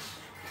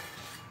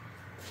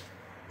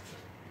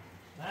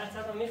من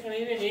تا میخوام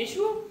میبینی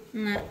نیشو؟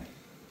 نه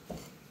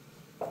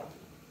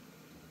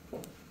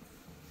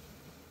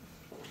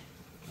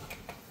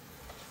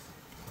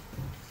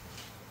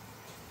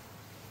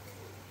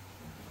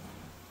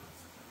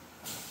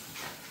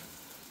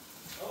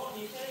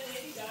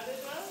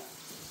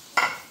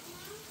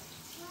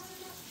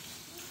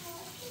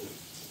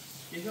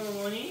یکم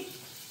مامانی؟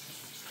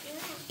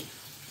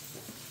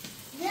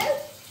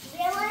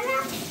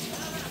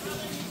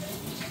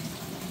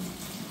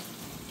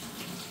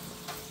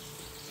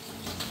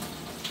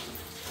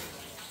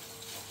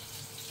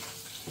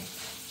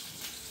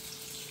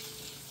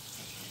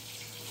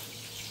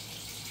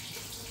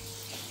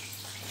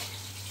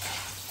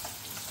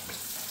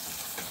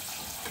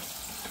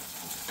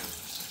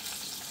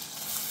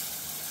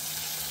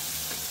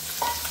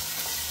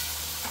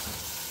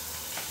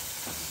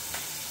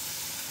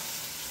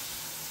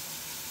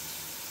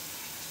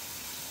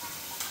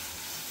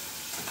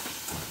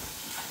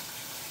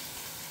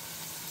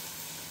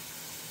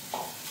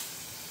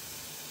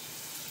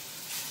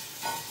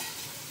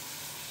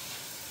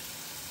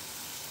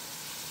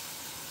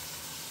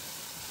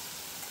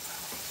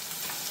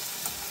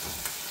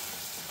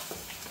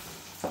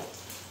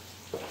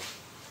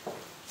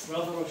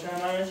 برای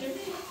روشن من نشید؟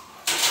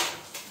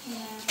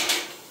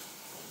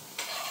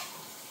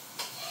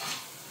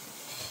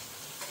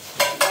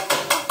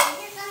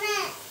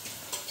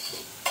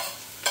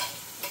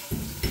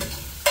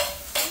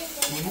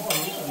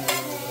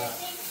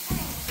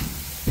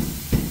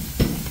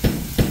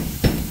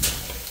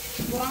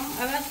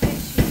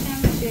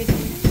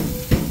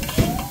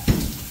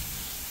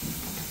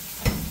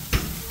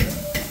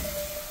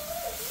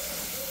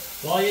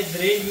 باید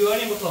دریل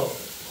بیاریم بخواه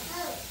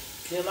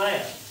چه مایا؟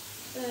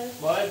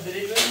 باید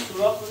دریل بیاریم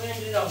سوراخ بزنیم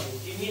دریل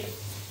داخلی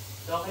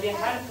داخلی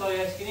هر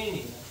کاری هست که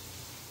نیست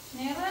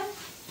نیره؟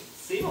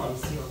 سیمان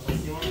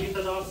میگه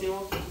تا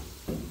سیمان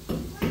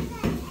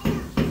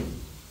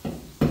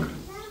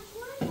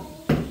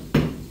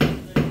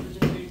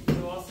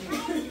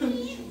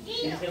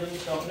این خیلی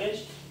داخلش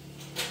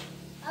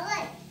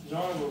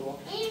جان بابا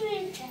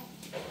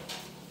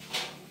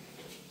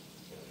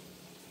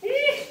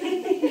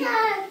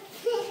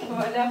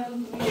حالا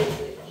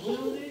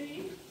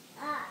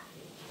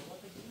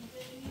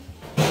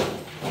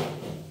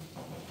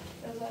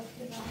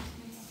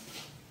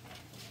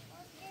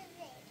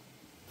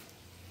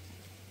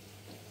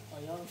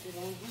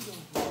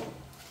بزنید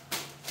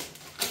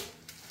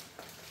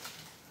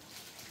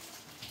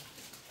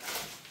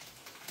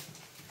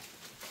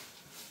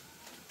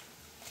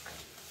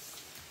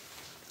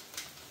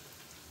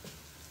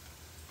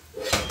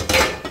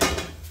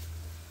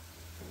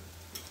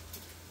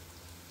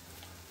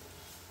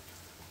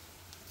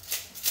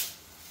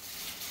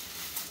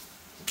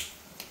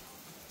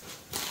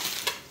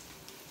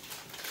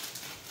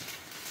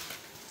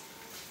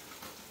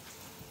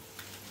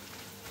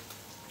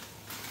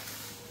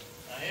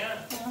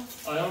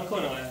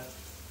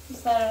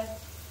مستعد.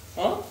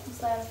 ها؟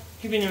 مستعد.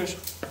 کی بینیمش؟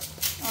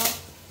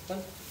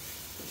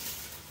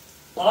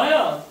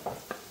 آیا؟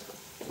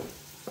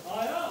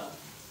 آیا؟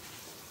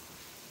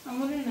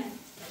 اموری نه.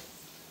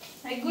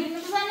 ای گولی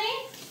می‌زنی؟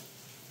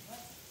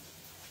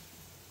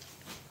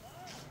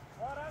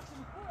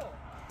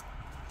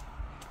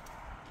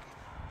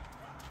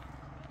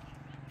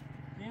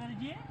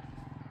 زیرجی؟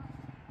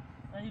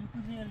 ندی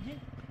بکن زیرجی؟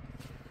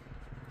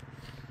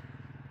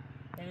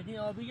 هندی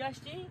آبی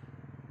گشتی؟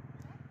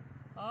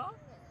 ها؟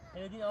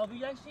 هندی آبی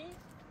گشتی؟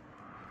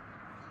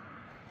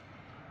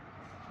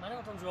 من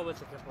نگم جواب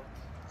تکرار.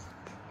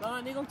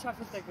 من نگم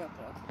چافی تکرار.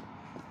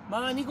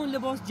 من نگم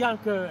لباس جمع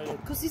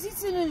کرد. کسی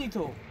چیزی نمی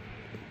تو.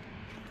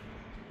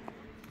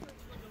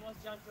 لباس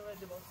جمع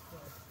کرد لباس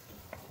کرد.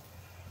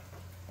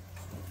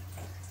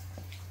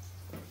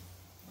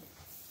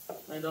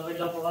 من داخل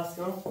لاپ واس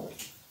کنم.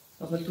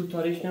 داخل تو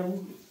تاریخ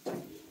نمون.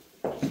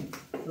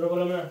 برو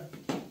بالا من.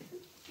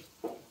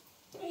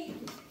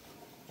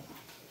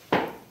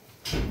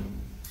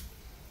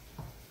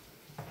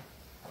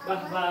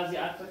 بعضی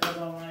عطر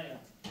کدام هایم.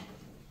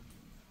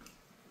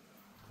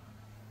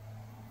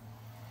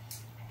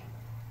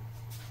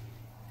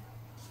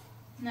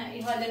 نه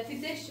این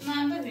حالتی داشت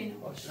من ببینم.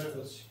 باشه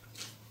درست.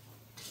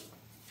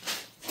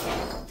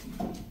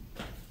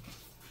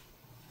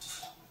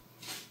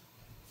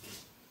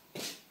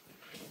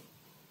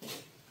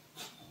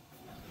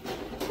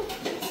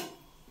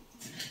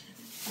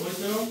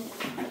 Coisa?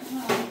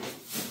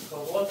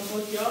 Acabou essa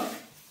aqui, ó.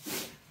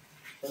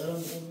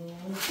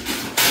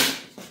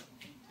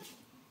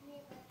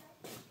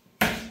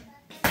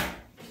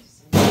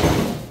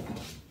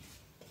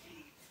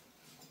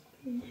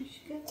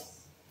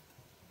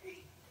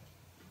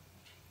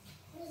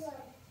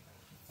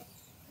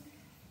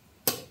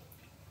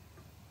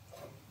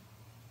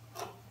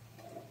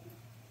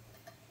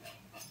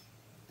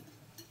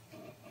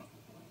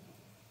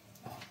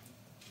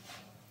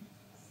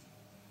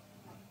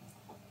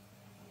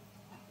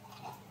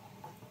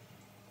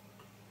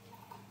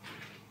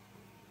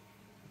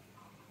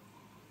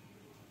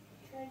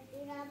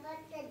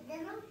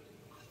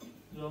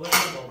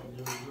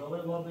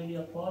 جواب بابا بینی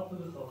اپارت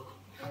بخواه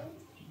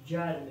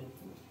جرمه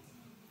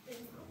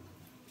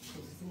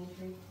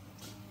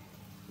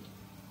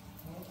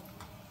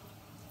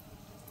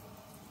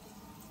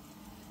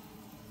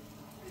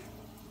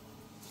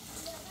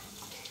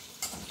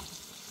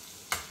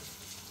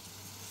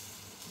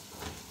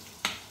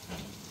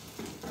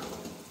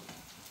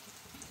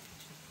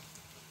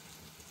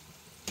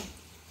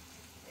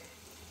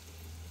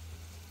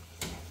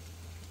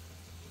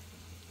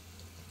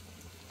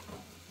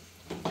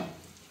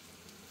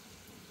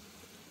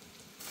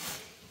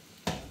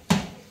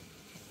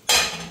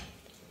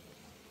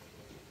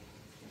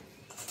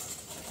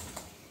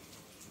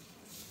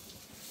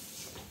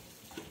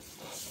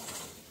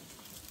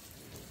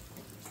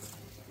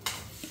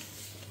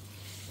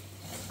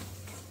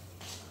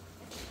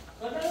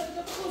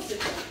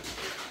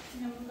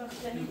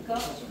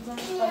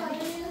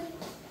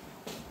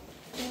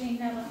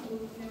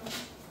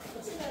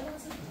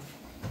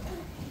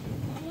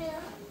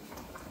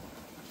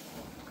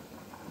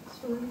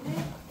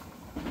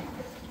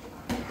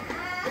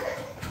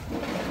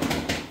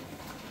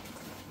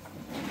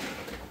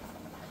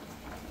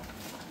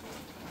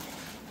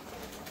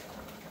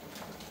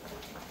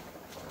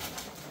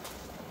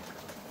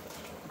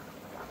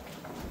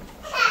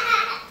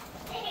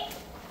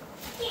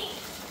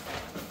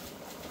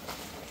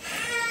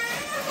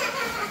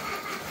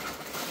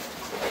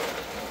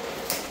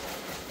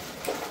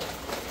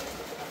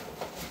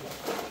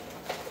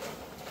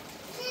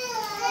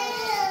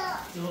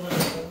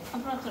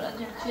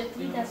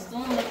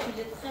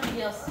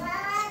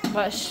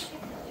باش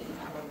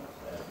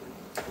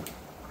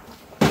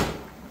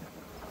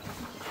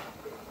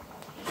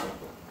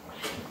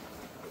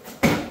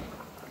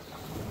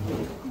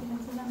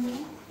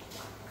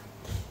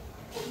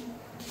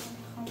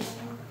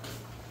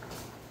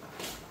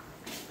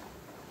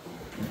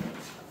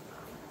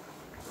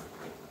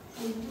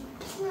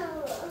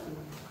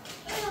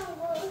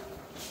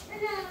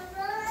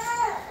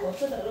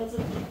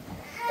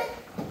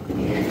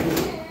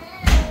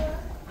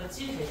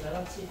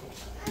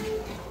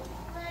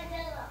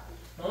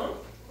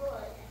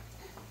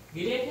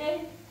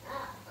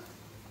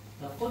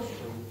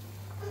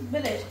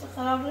بلش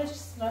خراب ليش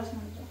سلاش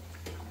نرجع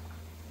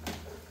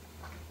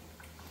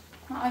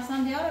ما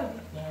اصلا دياره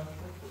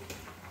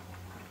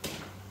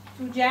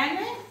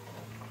توجعني؟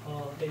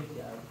 خیلی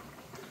جرمه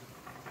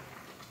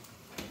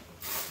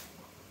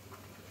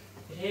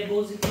ايه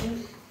بوزي كده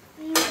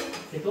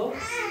كده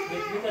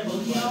بيتا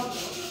بوزي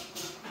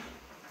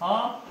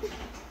ها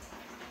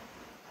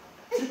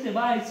ست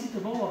باي ست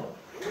بابا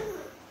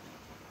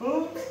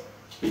ها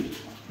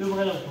لو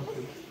بغير اخوك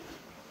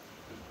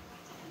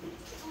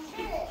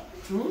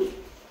شو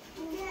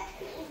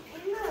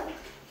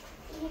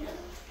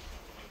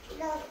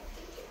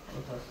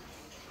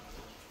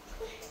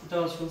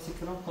انت شو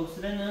سكران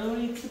قوسنا انا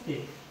وريك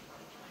ستي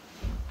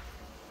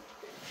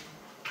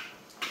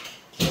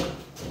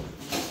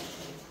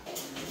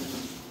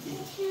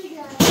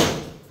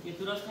یه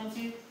تو راست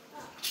کنید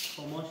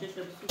خب ماشه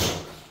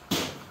تبسو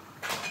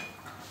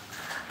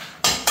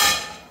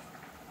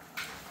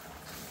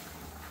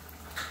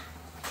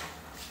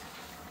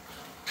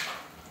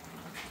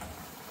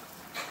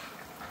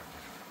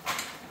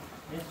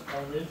نیست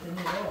قاضر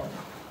کنید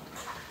آه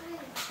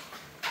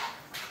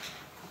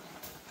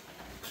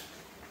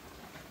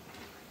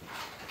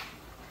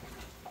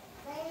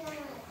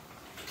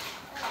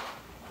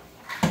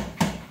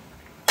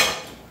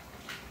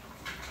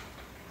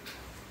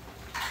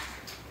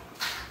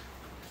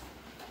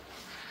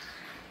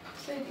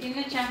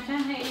اینه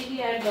چند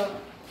هیلی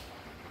دارم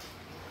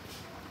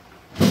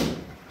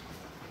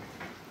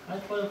هر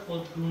کار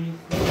خودرونی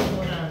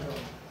خود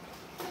انجام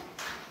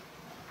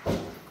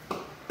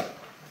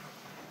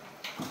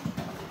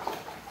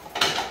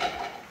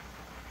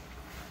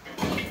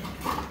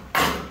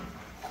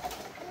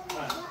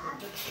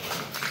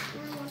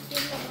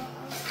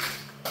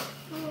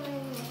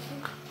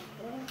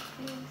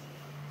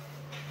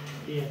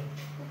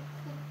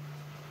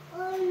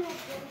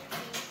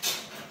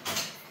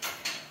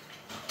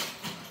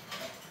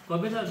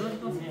بذار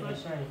دوست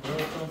باشن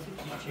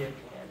دوست چیه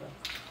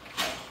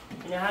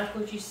این هر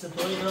کوچی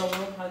ستوری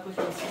دارم هر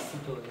کوچی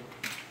ستوری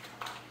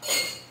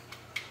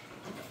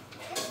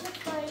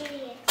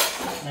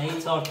نه این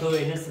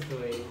تارتوی نه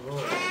ستوری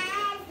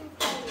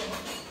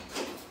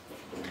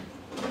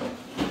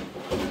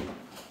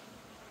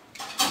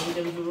یه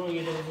دم دورون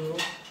یه دم دورون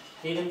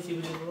یه دم سی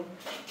دورون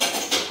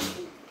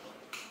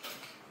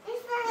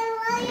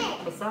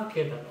بسا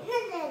کردم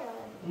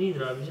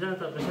نیدرم میشه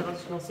تا بشه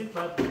راستش کنسید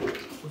بعد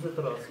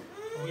بوسه راست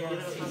یعنی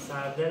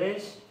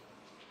سردرش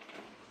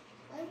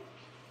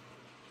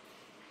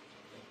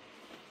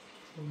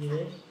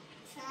گیرش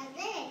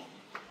ساده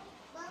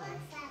بابا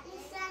ساده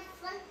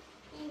ساده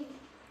این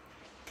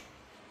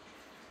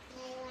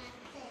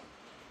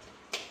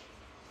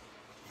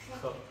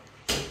خب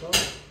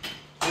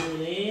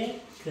دونه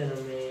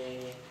کرمه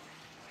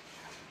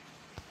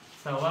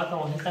سواد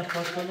اون خط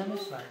کاش کنم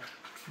میشه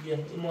بیا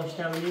این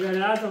مشتملی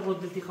برای از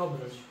قدرتی خواب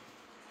داشت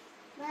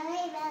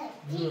بله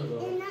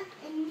این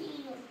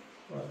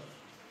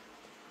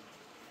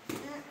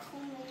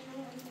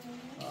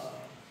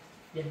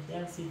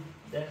یه سی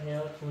ده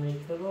یا تونه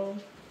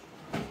کرم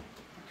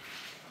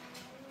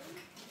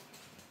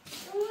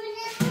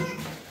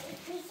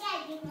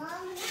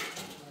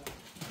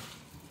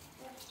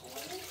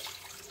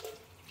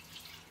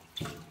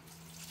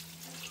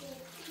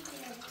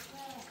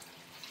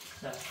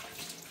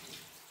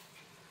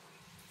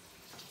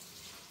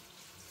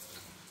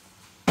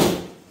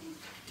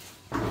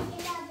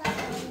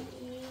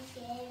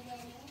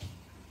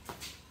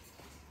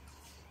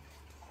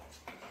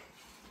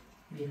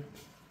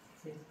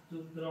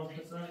تو درام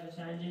پسر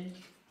قشنگه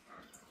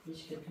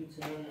هیچ که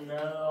توتنه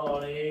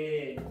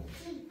نداره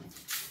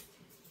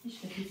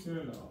هیچ که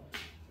توتنه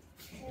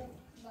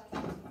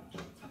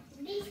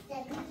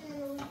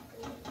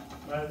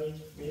نداره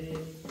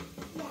بریم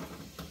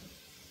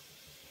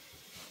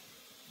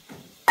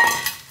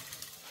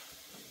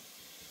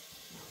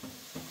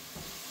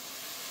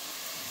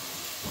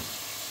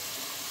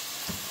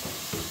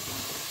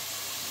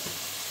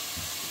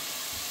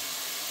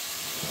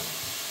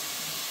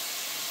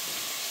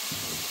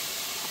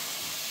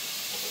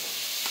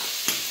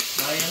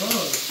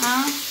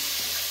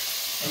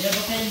اگر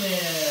بخوایم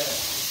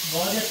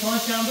باید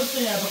تانش هم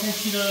بکنیم یا بخوایم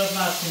چی رو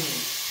بس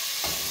کنیم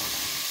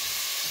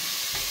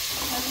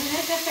از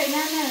اینه که خیلی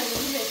هم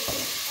نداره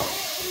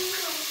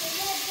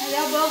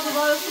یا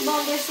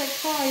باقی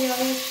سکتا یا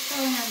سکتا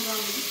انجام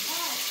بدیم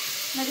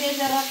نبیه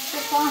جرات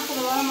سکتا هم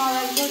خود بارم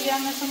آور دو جمع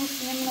مثل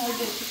مسلم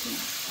نوجه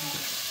کنیم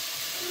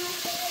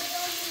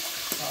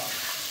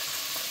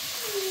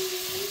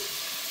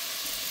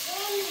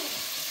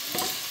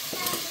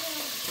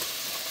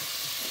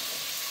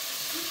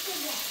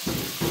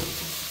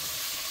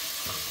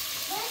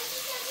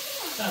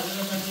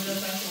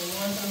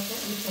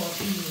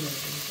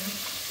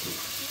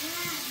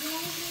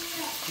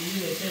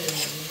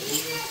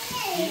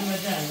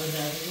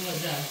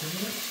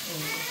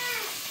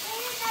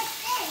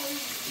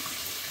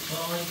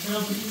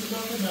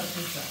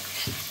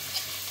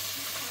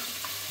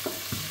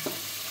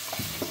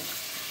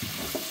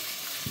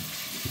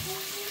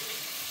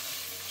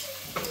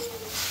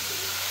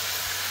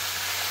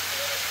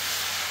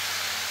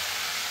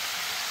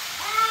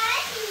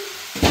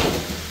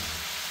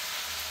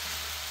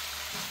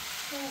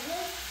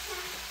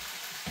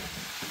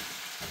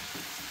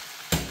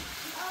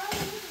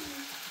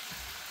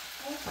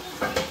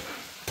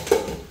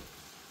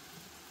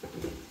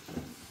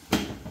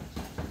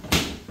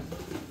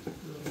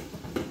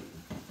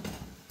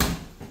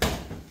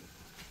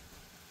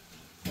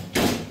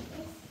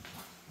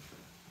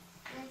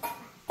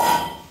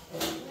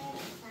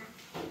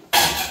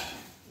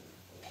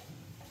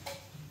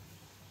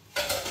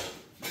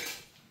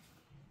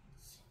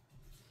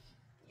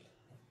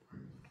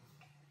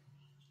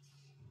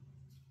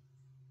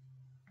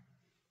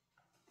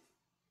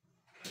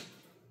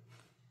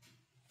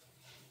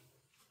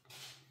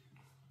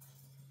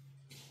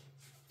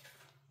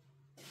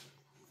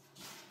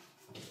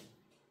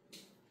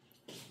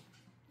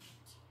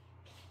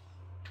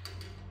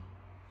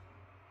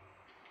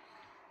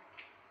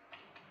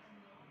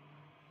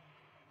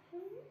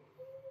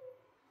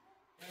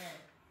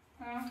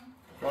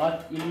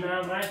این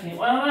رنگ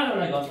آیا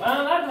من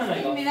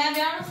نگاه میرم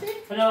بیارم سی؟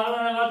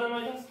 نه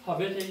نگاه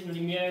حابیت اینو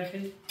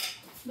میارخی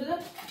بده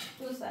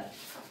سر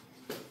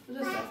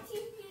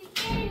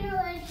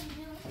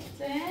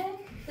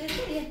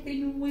Te este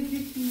nu muy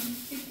difícil.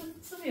 Esto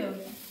se ve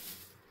bien.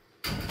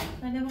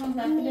 Vale, vamos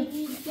a hacer.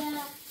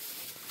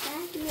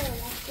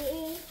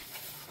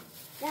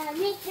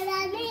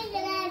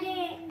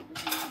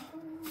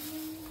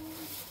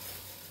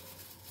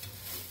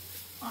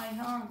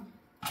 Ayhan.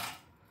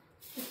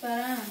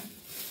 Süper.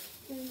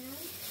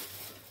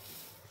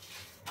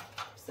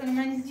 Sen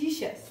ben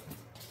izleyeceğiz.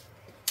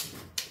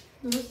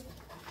 Dur.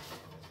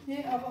 Ne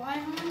abi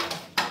Ayhan?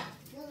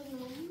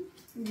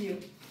 Diyor.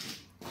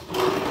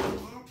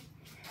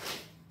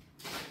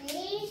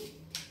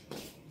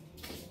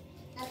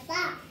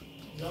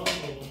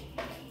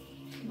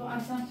 با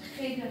اصلا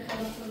خیلی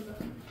خلاص شده.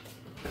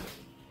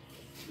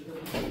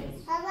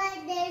 بابا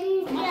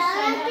داریم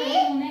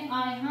جایی؟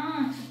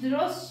 آیهان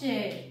درست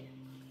شه.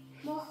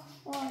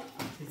 بخور.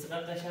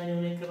 چقدر قشنگه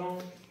اون اکرام؟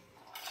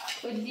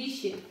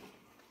 کلیشه.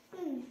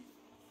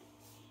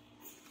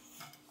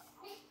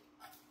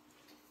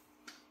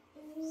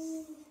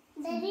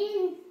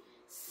 داریم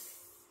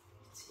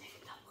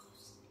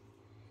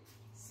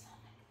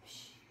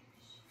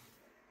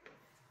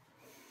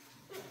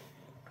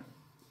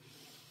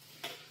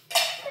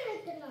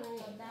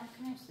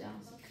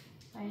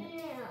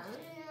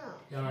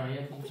یا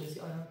یه خوب چیزی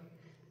آیا؟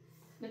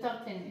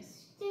 بتاق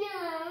تنیسی.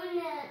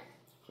 نه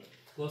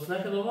گوست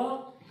نکه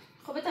بابا؟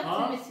 خب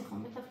بتاق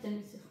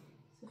تنیسی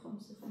خون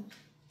سیخون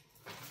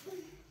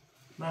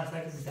من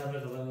اصلا کسی تبر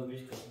قبل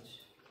بیش کنش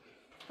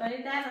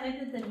برای در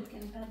قید دل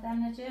میکنی بعد در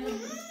نجه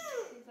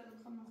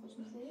بخوام خوش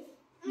میزه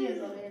یه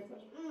زاره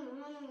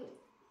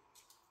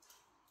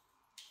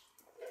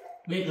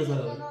بی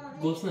قضا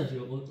گوست نشی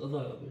گوست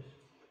ازا بیش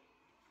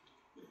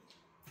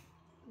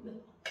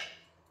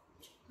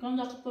کام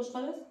داخل پشت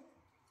خالص؟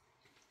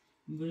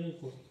 بریم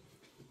خود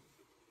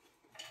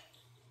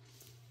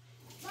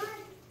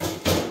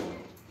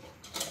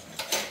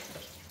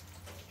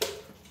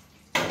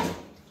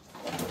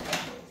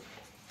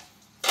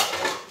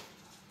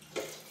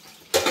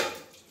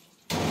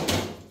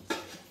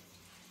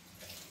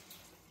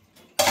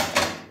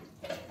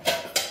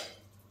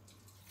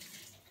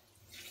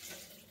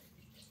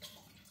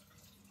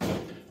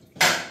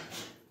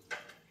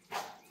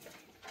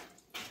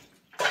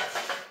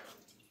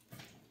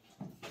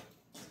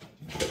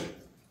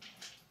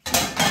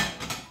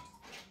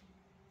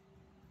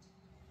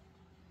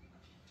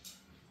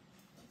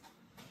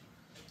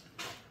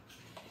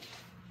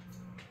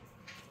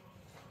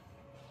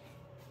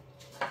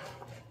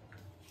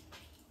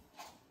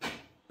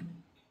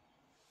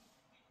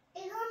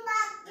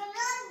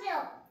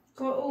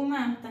که او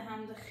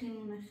ممتحن ده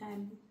خیمونه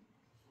خیلی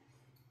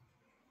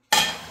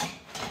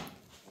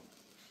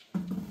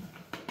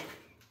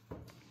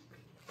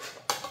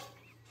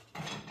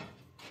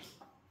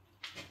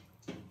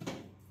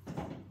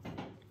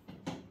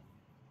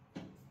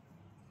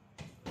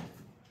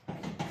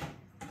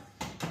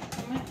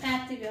ما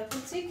قطعی بیا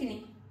خود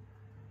چکنی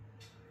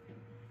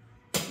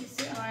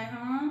کسی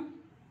آیهان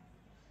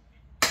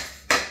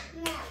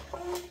نه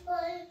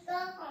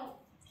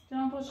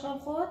جان پشقاب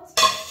خود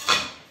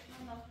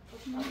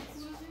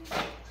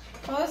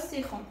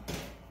خواستی خون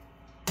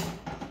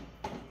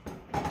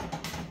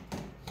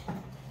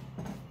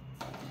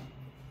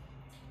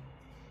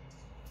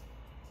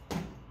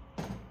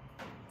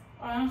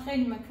آرام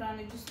خیلی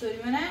مکرانی دوست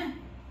داری منه؟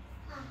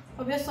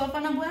 خب بیا صافه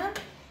نبویم؟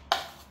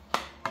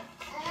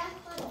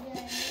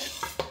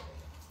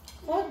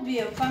 خود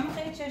بیا فهمی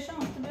خیلی چشم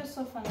تو بیا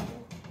صافه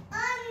نبویم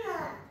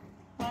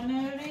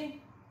آنه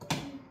ری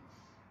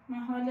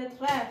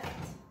محالت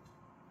رفت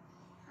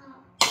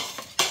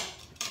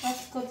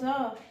رفت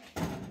کجا؟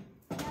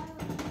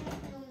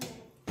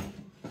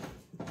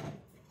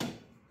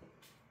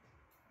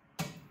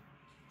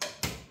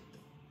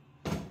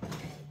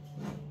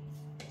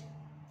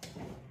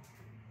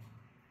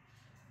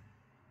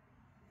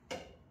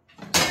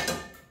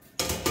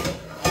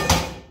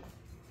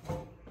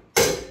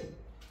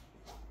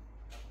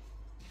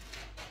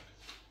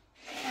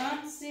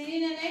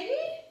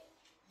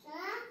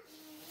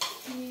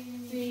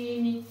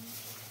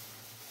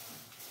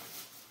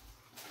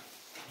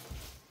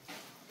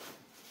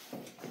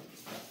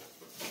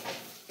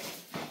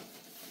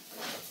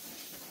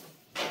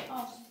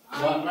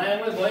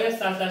 من باید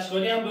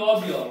سطلشگاری هم به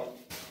آب بیارم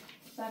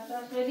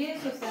سطلشگاری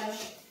سوسر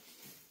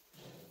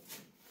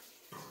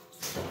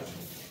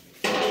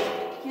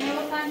اینه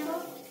با پنکو؟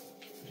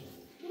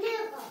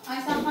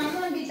 ایسان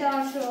خانم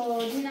بیدار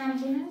شد اینم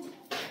بونه؟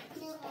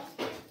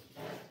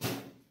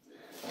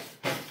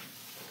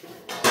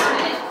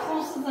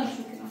 خونسوزم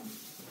شکرم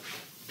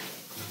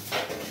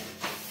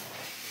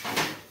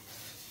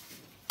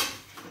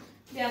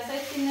بیاسای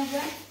تینه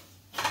بره؟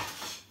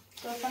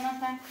 دوستانم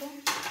پنکو؟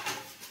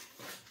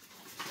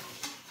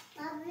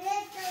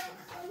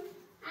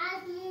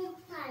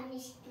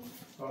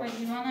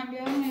 Pagimana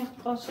abbiamo il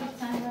posto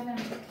sangue.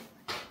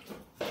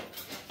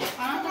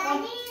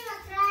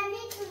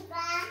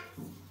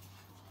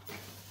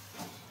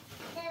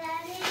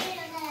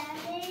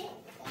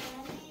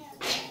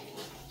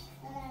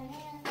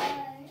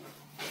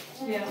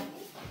 بیا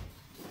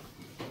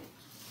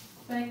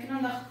فکر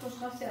کنم داخل خوش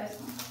خاصی اصلا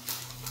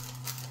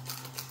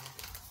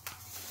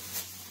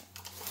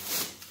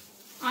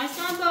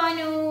آیسان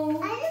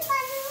بانو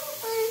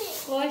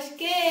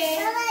خوشگه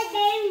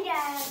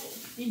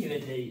اینی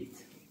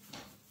بدهید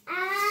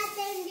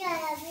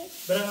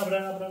Baba,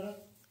 برا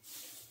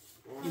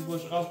این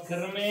بشقاب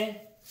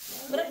کرمه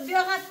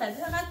بیا غطر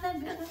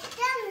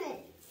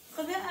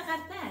خب بیا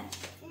غطر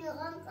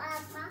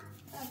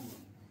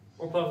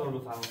اون پاکر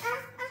بفهم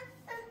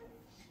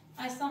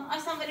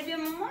آیسان بری بیا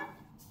مامان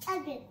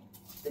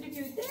بری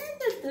بیا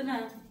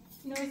دستم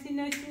نوسی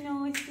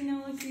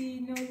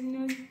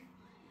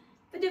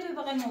بده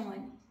بیا بقیل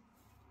مامان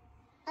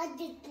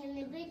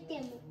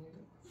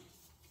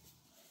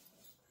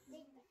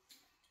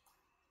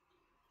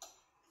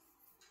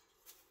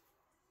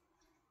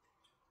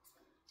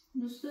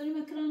دوست داری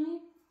مکرانی؟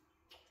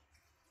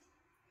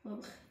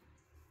 خب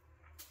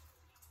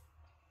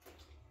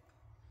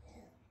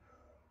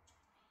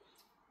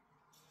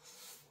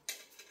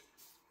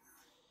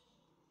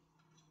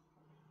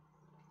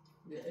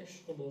به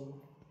عشق بابا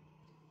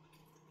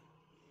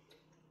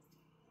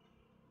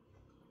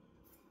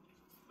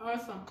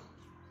آیسان